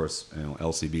 Of course,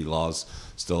 LCB laws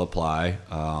still apply.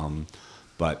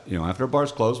 But after a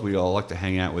bar's closed, we all like to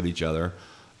hang out with each other.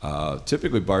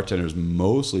 Typically, bartenders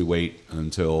mostly wait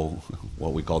until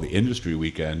what we call the industry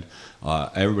weekend.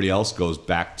 Everybody else goes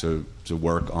back to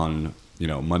work on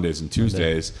Mondays and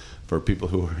Tuesdays. For people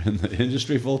who are in the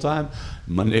industry full time,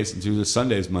 Mondays and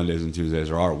Tuesdays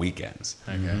are our weekends.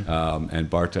 Okay. And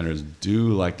bartenders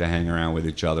do like to hang around with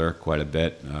each other quite a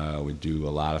bit. We do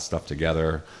a lot of stuff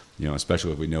together.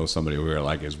 Especially if we know somebody who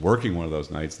is working one of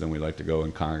those nights, then we like to go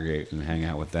and congregate and hang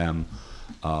out with them.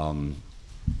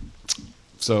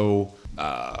 So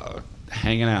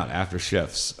hanging out after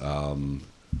shifts,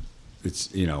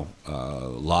 it's a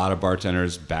lot of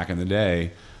bartenders back in the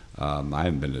day. I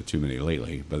haven't been to too many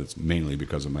lately, but it's mainly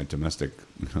because of my domestic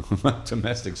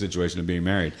situation of being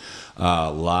married. A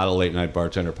lot of late night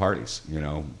bartender parties.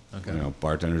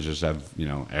 Bartenders just have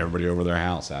everybody over their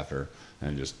house after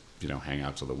and just hang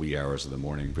out till the wee hours of the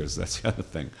morning, because that's the other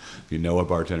thing. If you know a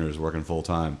bartender is working full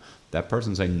time, that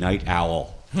person's a night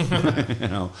owl.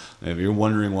 If you're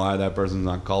wondering why that person's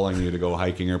not calling you to go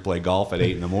hiking or play golf at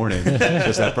 8 in the morning,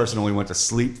 because that person only went to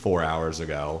sleep 4 hours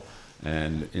ago.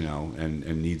 And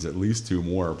and needs at least 2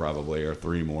 more probably, or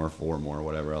 3 more, 4 more,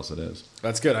 whatever else it is.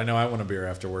 That's good. I know I want a beer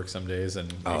after work some days,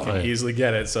 and you can easily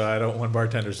get it, so I don't want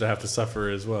bartenders to have to suffer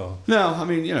as well. No, I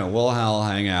mean, we'll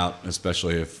hang out,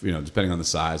 especially if, depending on the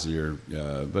size of your,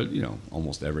 but,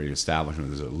 almost every establishment,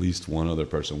 there's at least one other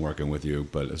person working with you.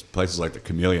 But it's places like the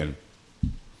Chameleon,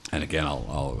 and again,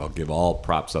 I'll give all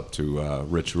props up to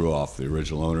Rich Ruoff, the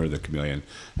original owner of the Chameleon,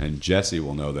 and Jesse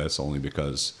will know this only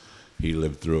because he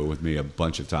lived through it with me a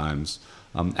bunch of times.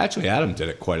 Actually, Adam did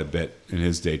it quite a bit in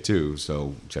his day, too.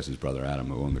 So Jesse's brother, Adam,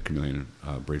 who owned the Chameleon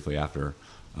briefly after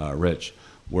Rich,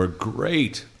 were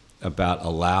great about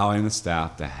allowing the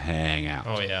staff to hang out.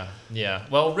 Oh, yeah. Yeah.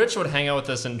 Well, Rich would hang out with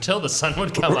us until the sun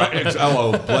would come up.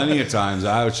 Plenty of times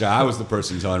I was the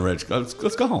person telling Rich, let's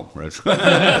go home, Rich.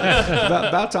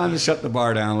 about time to shut the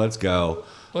bar down. Let's go.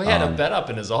 Well, he had a bed up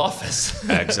in his office.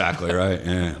 Exactly right.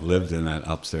 Yeah, lived in that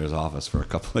upstairs office for a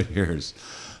couple of years.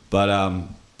 But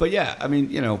yeah, I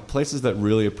mean, places that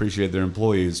really appreciate their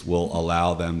employees will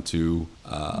allow them to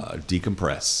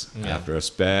decompress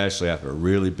especially after a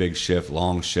really big shift,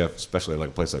 long shift, especially like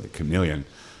a place like the Chameleon,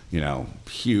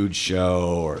 huge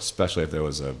show, or especially if there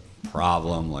was a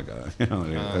problem, like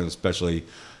especially,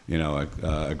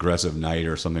 aggressive night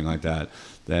or something like that.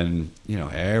 Then,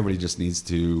 everybody just needs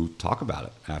to talk about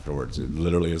it afterwards. It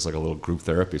literally is like a little group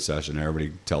therapy session.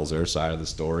 Everybody tells their side of the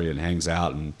story and hangs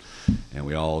out, and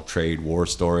we all trade war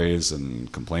stories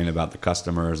and complain about the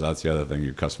customers. That's the other thing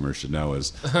your customers should know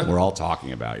is we're all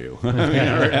talking about you.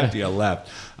 After you left.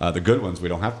 The good ones we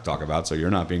don't have to talk about, so you're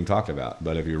not being talked about.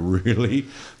 But if you really,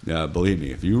 believe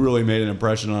me, if you really made an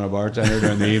impression on a bartender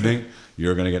during the evening,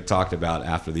 you're going to get talked about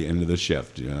after the end of the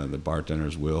shift. The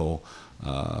bartenders will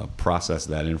process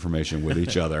that information with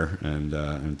each other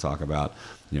and talk about.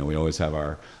 We always have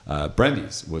our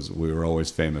Brendy's. We were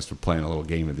always famous for playing a little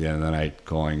game at the end of the night,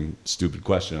 calling stupid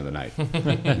question of the night.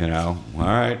 All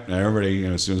right, everybody.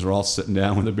 As soon as we're all sitting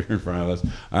down with a beer in front of us,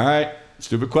 all right,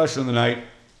 stupid question of the night.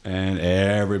 and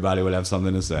everybody would have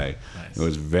something to say. Nice. It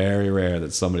was very rare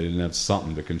that somebody didn't have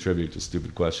something to contribute to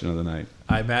Stupid Question of the Night.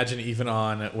 I imagine even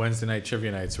on Wednesday night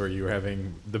trivia nights where you were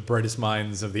having the brightest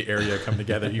minds of the area come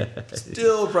together, you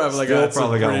still probably got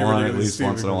one at least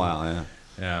once in a while.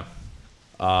 Yeah.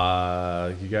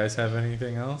 You guys have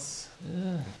anything else?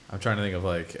 Yeah. I'm trying to think of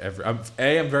like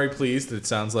I'm very pleased that it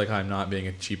sounds like I'm not being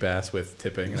a cheap ass with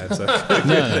tipping. That's a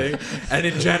good thing. And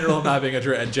in general, I'm not being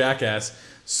a jackass.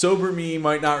 Sober me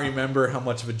might not remember how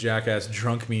much of a jackass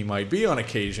drunk me might be on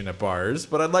occasion at bars,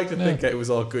 but I'd like to think it was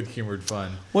all good humored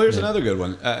fun. Well, here's another good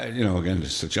one. Again,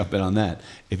 just to jump in on that.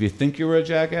 If you think you were a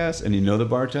jackass and you know the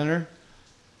bartender,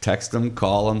 text them,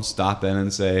 call them, stop in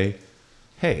and say,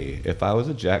 hey, if I was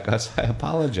a jackass, I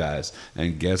apologize.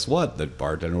 And guess what? The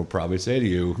bartender will probably say to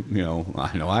you,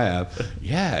 I know I have,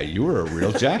 yeah, you were a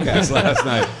real jackass last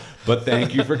night. But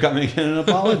thank you for coming in and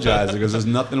apologizing, because there's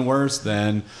nothing worse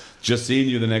than just seeing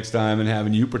you the next time and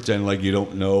having you pretend like you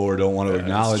don't know or don't want to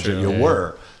acknowledge that you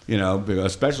were.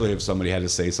 Especially if somebody had to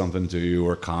say something to you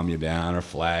or calm you down or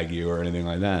flag you or anything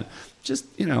like that. Just,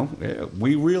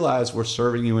 we realize we're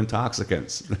serving you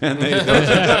intoxicants. And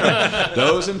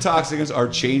those intoxicants are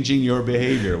changing your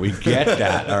behavior. We get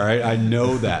that, all right? I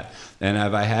know that. And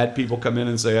have I had people come in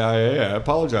and say, I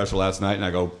apologize for last night, and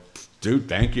I go, dude,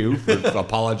 thank you for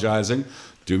apologizing.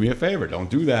 Do me a favor.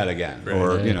 Don't do that again. Right.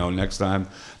 Or, next time.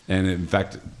 And in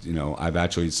fact, I've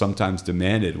actually sometimes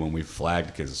demanded when we've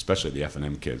flagged kids, especially the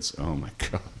F&M kids, oh my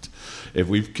God. If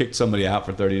we've kicked somebody out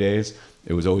for 30 days,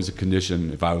 it was always a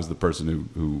condition. If I was the person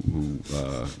who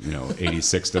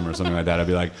 86'd him or something like that, I'd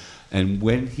be like, and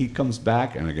when he comes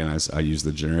back, and again, I use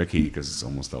the generic he because it's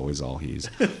almost always all he's,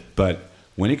 but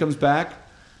when he comes back,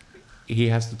 he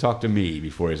has to talk to me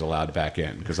before he's allowed back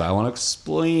in, because I want to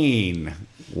explain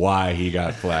why he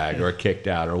got flagged or kicked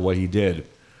out or what he did.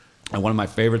 And one of my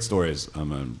favorite stories,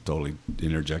 I'm totally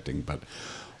interjecting, but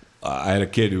I had a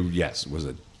kid who, yes, was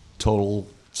a total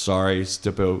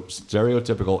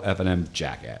stereotypical F&M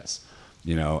jackass.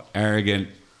 Arrogant,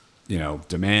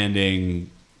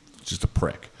 demanding, just a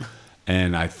prick.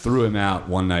 And I threw him out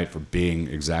one night for being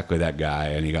exactly that guy,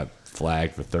 and he got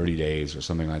flagged for 30 days or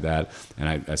something like that.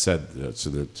 And I said to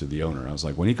the owner, I was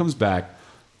like, when he comes back,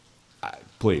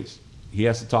 please, he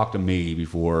has to talk to me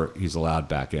before he's allowed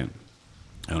back in.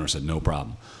 The owner said, no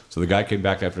problem. So the guy came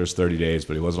back after his 30 days,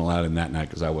 but he wasn't allowed in that night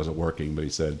because I wasn't working. But he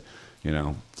said,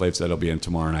 Flav said he'll be in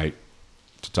tomorrow night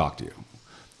to talk to you.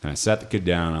 And I sat the kid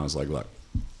down and I was like, look,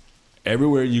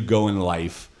 everywhere you go in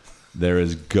life, there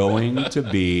is going to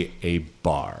be a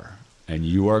bar. And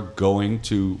you are going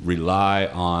to rely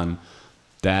on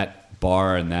that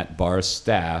bar and that bar's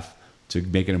staff to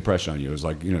make an impression on you. It was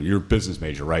like, you're a business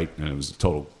major, right? And it was a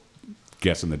total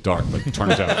guess in the dark, but it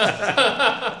turns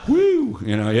out, woo,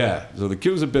 yeah. So the kid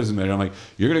was a business major. I'm like,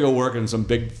 you're going to go work in some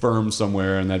big firm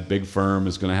somewhere, and that big firm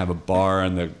is going to have a bar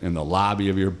in the lobby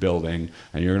of your building,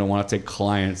 and you're going to want to take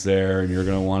clients there, and you're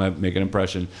going to want to make an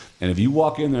impression. And if you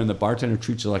walk in there and the bartender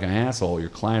treats you like an asshole, your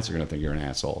clients are going to think you're an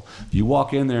asshole. If you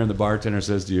walk in there and the bartender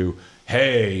says to you,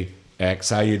 hey, X,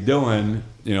 how you doing?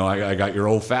 I got your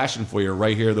old fashioned for you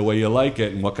right here the way you like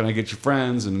it, and what can I get your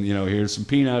friends? And here's some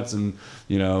peanuts, and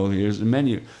here's the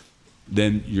menu.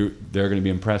 Then they're going to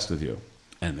be impressed with you.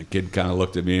 And the kid kind of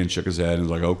looked at me and shook his head and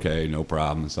was like, okay, no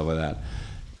problem, and stuff like that.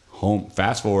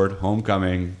 Fast forward,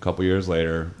 homecoming, a couple years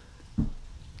later,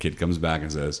 kid comes back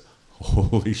and says,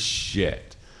 holy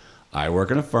shit, I work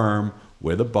in a firm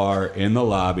with a bar in the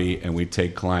lobby, and we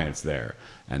take clients there.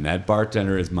 And that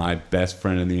bartender is my best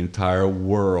friend in the entire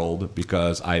world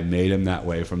because I made him that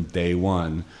way from day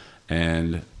one,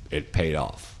 and it paid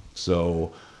off.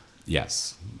 So,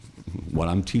 yes, what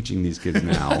I'm teaching these kids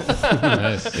now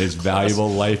is valuable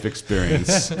life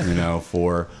experience,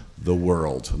 for the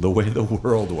world, the way the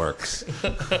world works.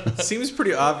 Seems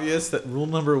pretty obvious that rule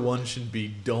number one should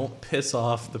be don't piss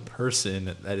off the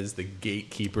person that is the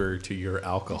gatekeeper to your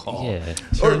alcohol. Yeah.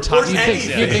 Or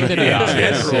anything you think that in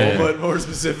general, but more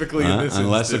specifically in this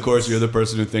unless, instance. of course, you're the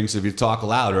person who thinks if you talk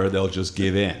louder, they'll just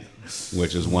give in,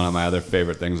 which is one of my other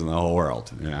favorite things in the whole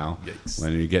world. Yikes.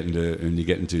 When you get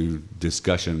into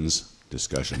discussions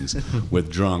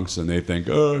with drunks, and they think,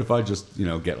 oh, if I just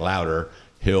get louder,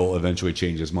 he'll eventually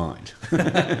change his mind.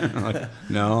 Like,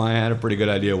 no, I had a pretty good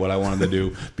idea what I wanted to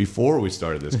do before we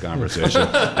started this conversation,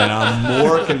 and I'm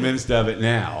more convinced of it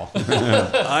now.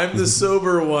 I'm the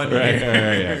sober one here. Right,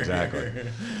 yeah, exactly.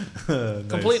 Nice.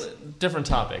 Completely different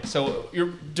topic. So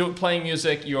you're playing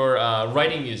music, you're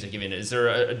writing music. Even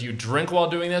do you drink while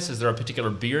doing this? Is there a particular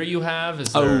beer you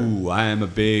have? I am a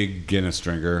big Guinness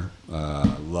drinker.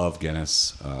 Love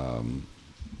Guinness.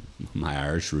 My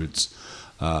Irish roots.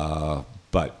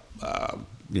 But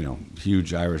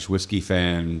huge Irish whiskey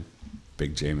fan,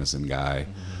 big Jameson guy.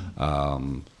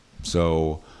 But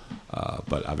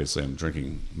obviously I'm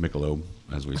drinking Michelob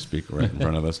as we speak right in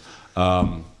front of us.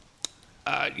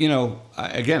 I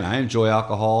enjoy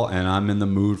alcohol, and I'm in the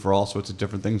mood for all sorts of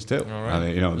different things too. All right.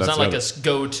 It's that's not like a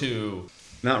go-to.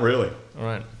 Not really. All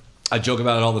right. I joke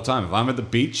about it all the time. If I'm at the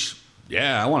beach,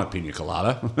 yeah, I want a pina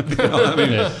colada.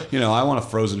 I want a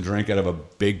frozen drink out of a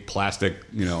big plastic,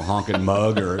 honking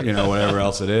mug or, whatever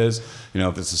else it is.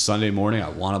 If it's a Sunday morning, I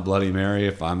want a Bloody Mary.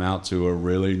 If I'm out to a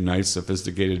really nice,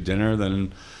 sophisticated dinner,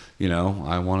 then,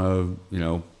 I want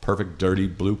a, perfect, dirty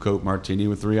Blue Coat martini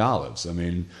with 3 olives. I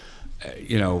mean,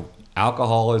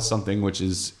 alcohol is something which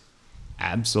is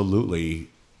absolutely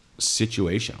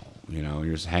situational.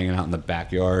 You're just hanging out in the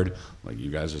backyard. Like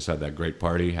you guys just had that great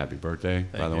party. Happy birthday,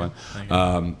 by the way.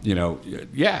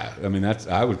 Yeah. I mean,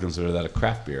 I would consider that a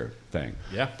craft beer thing.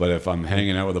 Yeah. But if I'm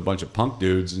hanging out with a bunch of punk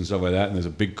dudes and stuff like that, and there's a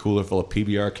big cooler full of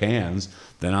PBR cans,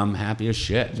 then I'm happy as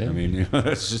shit. Yeah. I mean,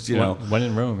 it's just when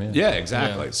in Rome. Yeah. Yeah,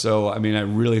 exactly. Yeah. So I mean, I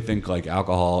really think like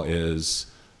alcohol is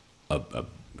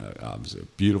obviously a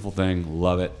beautiful thing.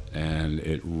 Love it, and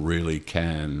it really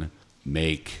can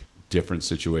make different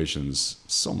situations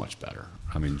so much better.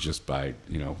 I mean, just by,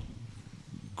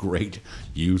 great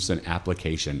use and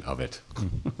application of it.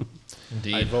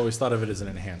 Indeed. I've always thought of it as an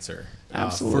enhancer.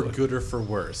 Absolutely. For good or for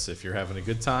worse. If you're having a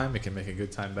good time, it can make a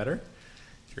good time better.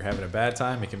 If you're having a bad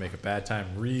time, it can make a bad time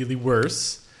really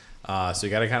worse. So you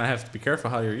got to kind of have to be careful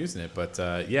how you're using it. But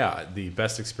the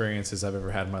best experiences I've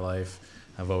ever had in my life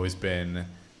have always been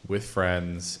with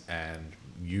friends, and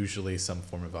usually some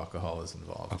form of alcohol is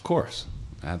involved. Of course.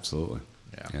 Absolutely.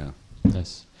 Yeah.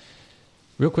 Nice.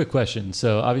 Real quick question.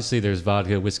 So obviously there's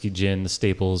vodka, whiskey, gin, the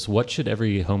staples. What should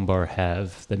every home bar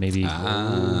have that maybe isn't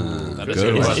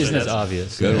as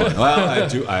obvious? Good one.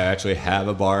 Well, I actually have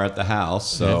a bar at the house.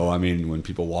 So, I mean, when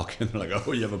people walk in, they're like,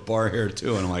 oh, you have a bar here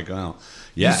too. And I'm like, oh,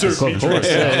 yeah. Of course.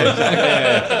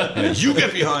 Yeah. You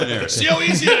get behind there. See how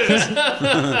easy it is.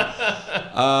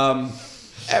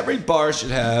 Every bar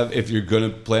should have, if you're going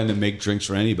to plan to make drinks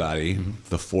for anybody,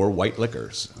 the 4 white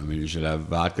liquors. I mean, you should have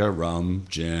vodka, rum,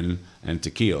 gin, and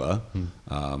tequila.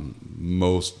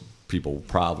 Most people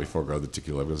probably forego the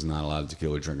tequila because there's not a lot of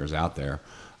tequila drinkers out there.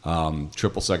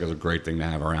 Triple sec is a great thing to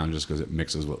have around just because it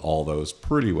mixes with all those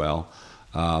pretty well.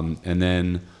 And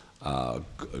then,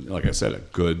 like I said, a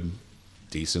good,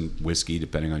 decent whiskey,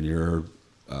 depending on your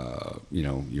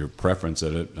preference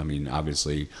at it. I mean,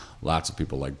 obviously, lots of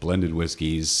people like blended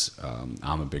whiskeys.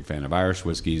 I'm a big fan of Irish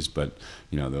whiskeys, but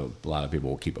a lot of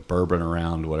people will keep a bourbon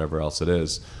around, whatever else it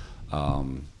is.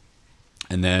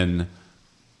 And then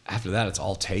after that, it's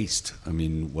all taste. I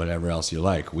mean, whatever else you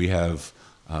like. We have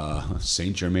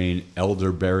Saint Germain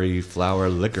elderberry flower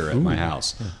liquor at my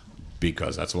house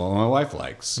because that's what my wife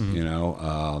likes.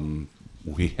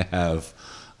 We have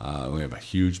a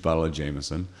huge bottle of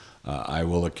Jameson. I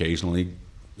will occasionally,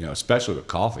 especially with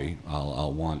coffee,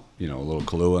 I'll want, a little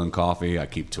Kahlua and coffee. I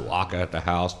keep Tuaca at the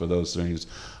house for those things.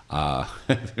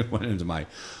 Went into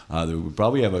we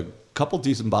probably have a couple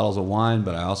decent bottles of wine,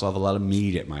 but I also have a lot of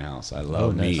mead at my house. I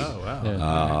love mead. Oh, wow.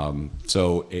 Yeah.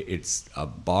 So it's a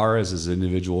bar is as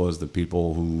individual as the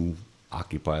people who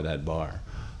occupy that bar.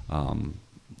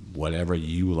 Whatever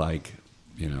you like,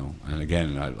 and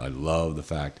again, I love the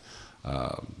fact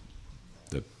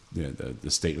the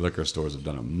state liquor stores have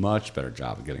done a much better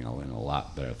job of getting in a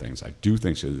lot better things. I do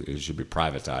think it should be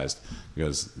privatized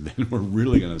because then we're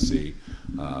really going to see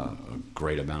a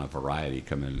great amount of variety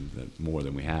come in, more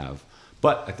than we have.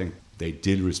 But I think they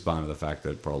did respond to the fact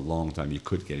that for a long time you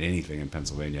could get anything in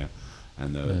Pennsylvania,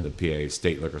 and the PA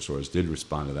state liquor stores did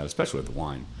respond to that, especially with the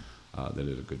wine. They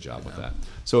did a good job with that.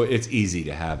 So it's easy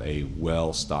to have a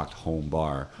well-stocked home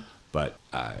bar. But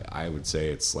I would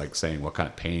say it's like saying, what kind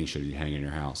of painting should you hang in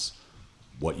your house?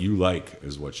 What you like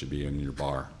is what should be in your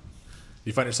bar.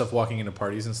 You find yourself walking into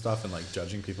parties and stuff and like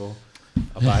judging people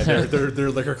by their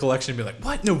liquor collection and be like,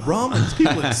 what? No rum? Are these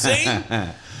people insane?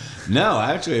 No,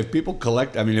 actually, if people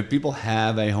if people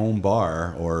have a home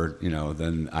bar or,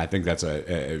 then I think that's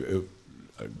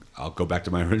I'll go back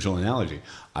to my original analogy.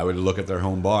 I would look at their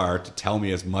home bar to tell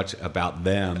me as much about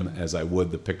them as I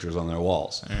would the pictures on their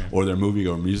walls or their movie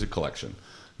or music collection.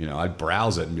 I'd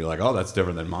browse it and be like, oh, that's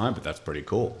different than mine, but that's pretty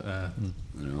cool.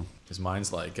 Because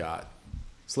mine's like got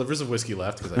slivers of whiskey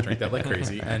left because I drink that like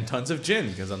crazy, and tons of gin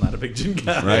because I'm not a big gin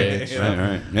guy. Right.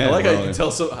 Yeah, I like how you can tell.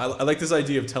 So I like this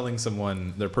idea of telling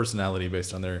someone their personality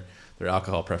based on their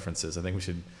alcohol preferences. I think we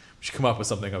should come up with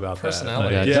something about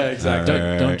Personality. that. Yeah, exactly.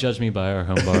 Don't judge me by our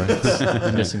home bar.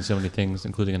 I'm missing so many things,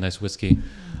 including a nice whiskey.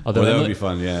 Although Well, that would be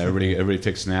fun. Yeah, everybody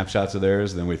takes snapshots of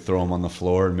theirs, and then we throw them on the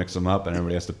floor and mix them up, and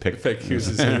everybody has to pick. who's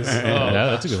who's. yeah,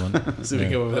 that's a good one. So we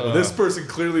come up with that. Well, this person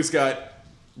clearly's got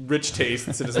rich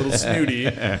tastes and is a little snooty,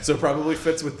 so probably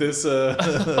fits with this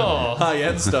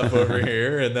high-end stuff over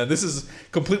here. And then this is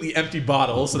completely empty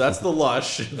bottle, so that's the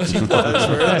Lush. Cheap Lush,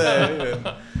 where are they? And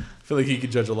I feel like you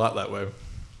could judge a lot that way.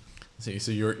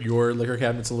 So your liquor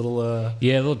cabinet's a little a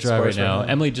little dry right sparse now.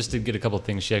 Emily just did get a couple of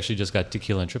things. She actually just got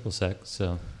tequila and triple sec,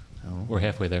 so we're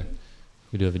halfway there.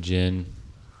 We do have a gin.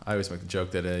 I always make the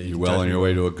joke that You're well on your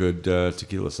way to a good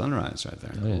tequila sunrise right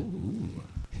there. Oh, yeah.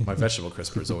 my vegetable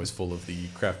crisper is always full of the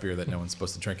craft beer that no one's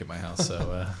supposed to drink at my house.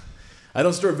 So I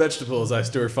don't store vegetables. I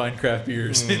store fine craft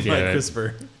beers in my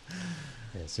crisper.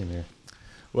 Yeah, same here.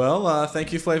 Well,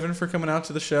 thank you, Flavin, for coming out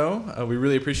to the show. We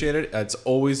really appreciate it. It's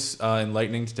always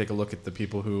enlightening to take a look at the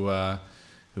people who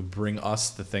bring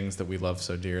us the things that we love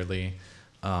so dearly.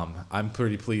 I'm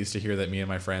pretty pleased to hear that me and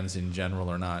my friends in general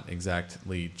are not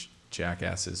exactly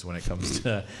jackasses when it comes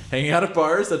to hanging out at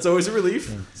bars. That's always a relief.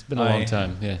 Yeah, it's been a long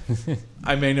time. Yeah.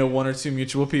 I may know one or two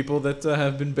mutual people that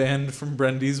have been banned from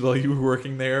Brendy's while you were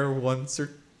working there once or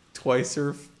twice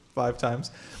or 5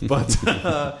 times. But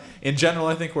in general,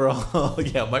 I think we're all...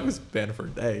 Yeah, Mike was banned for a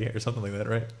day or something like that,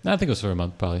 right? I think it was for a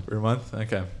month, probably. For a month?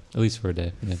 Okay. At least for a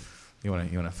day. Yeah. You want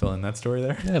to fill in that story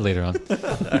there? Yeah, later on.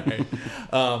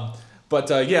 All right. But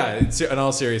in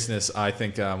all seriousness, I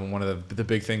think one of the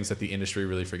big things that the industry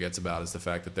really forgets about is the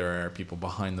fact that there are people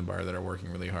behind the bar that are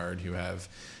working really hard who have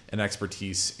an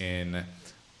expertise in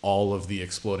all of the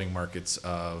exploding markets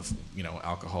of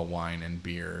alcohol, wine, and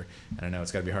beer. And I know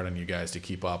it's got to be hard on you guys to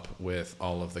keep up with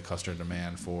all of the customer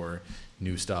demand for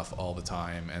new stuff all the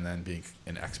time, and then being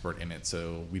an expert in it,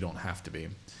 so we don't have to be.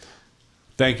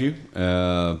 Thank you.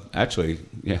 Actually,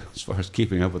 yeah, as far as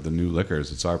keeping up with the new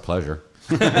liquors, it's our pleasure.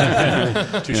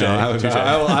 Touche.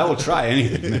 I will try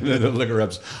anything. The liquor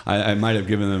reps, I might have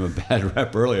given them a bad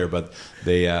rep earlier, but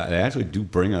they actually do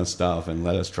bring us stuff and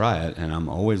let us try it, and I'm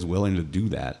always willing to do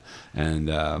that. And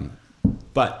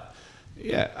but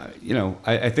yeah,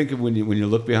 I think when you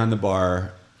look behind the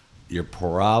bar, you're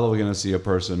probably going to see a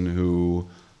person who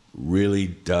really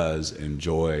does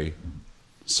enjoy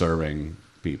serving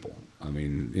people. I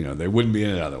mean, they wouldn't be in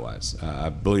it otherwise.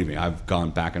 Believe me, I've gone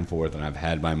back and forth, and I've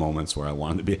had my moments where I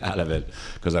wanted to be out of it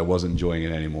because I wasn't enjoying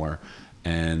it anymore.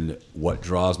 And what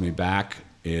draws me back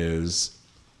is,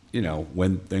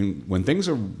 when things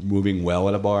are moving well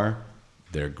at a bar,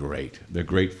 they're great. They're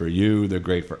great for you. They're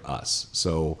great for us.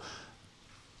 So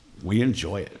we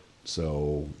enjoy it.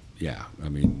 So yeah, I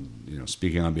mean,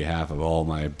 speaking on behalf of all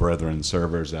my brethren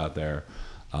servers out there,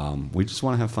 we just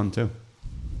want to have fun too.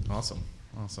 Awesome.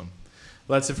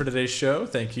 Well, that's it for today's show.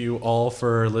 Thank you all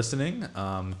for listening.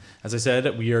 As I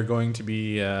said, we are going to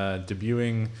be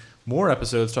debuting more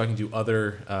episodes talking to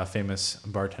other famous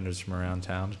bartenders from around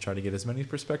town to try to get as many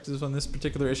perspectives on this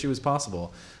particular issue as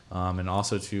possible, and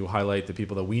also to highlight the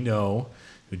people that we know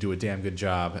who do a damn good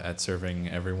job at serving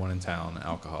everyone in town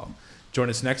alcohol. Join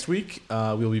us next week.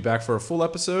 We'll be back for a full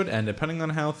episode, and depending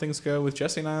on how things go with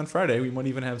Jesse and I on Friday, we might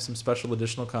even have some special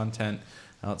additional content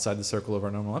outside the circle of our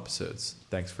normal episodes.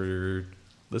 Thanks for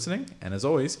listening, and as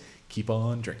always, keep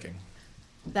on drinking.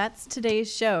 That's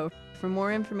today's show. For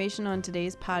more information on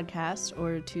today's podcast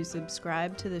or to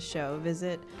subscribe to the show,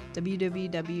 visit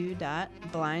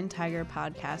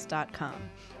www.blindtigerpodcast.com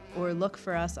or look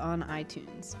for us on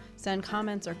iTunes. Send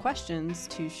comments or questions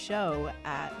to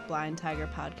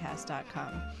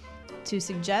show@blindtigerpodcast.com. To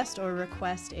suggest or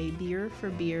request a beer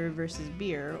for beer versus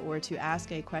beer, or to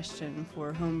ask a question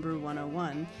for Homebrew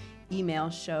 101, email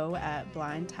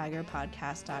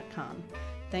show@blindtigerpodcast.com.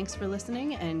 Thanks for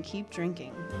listening, and keep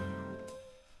drinking.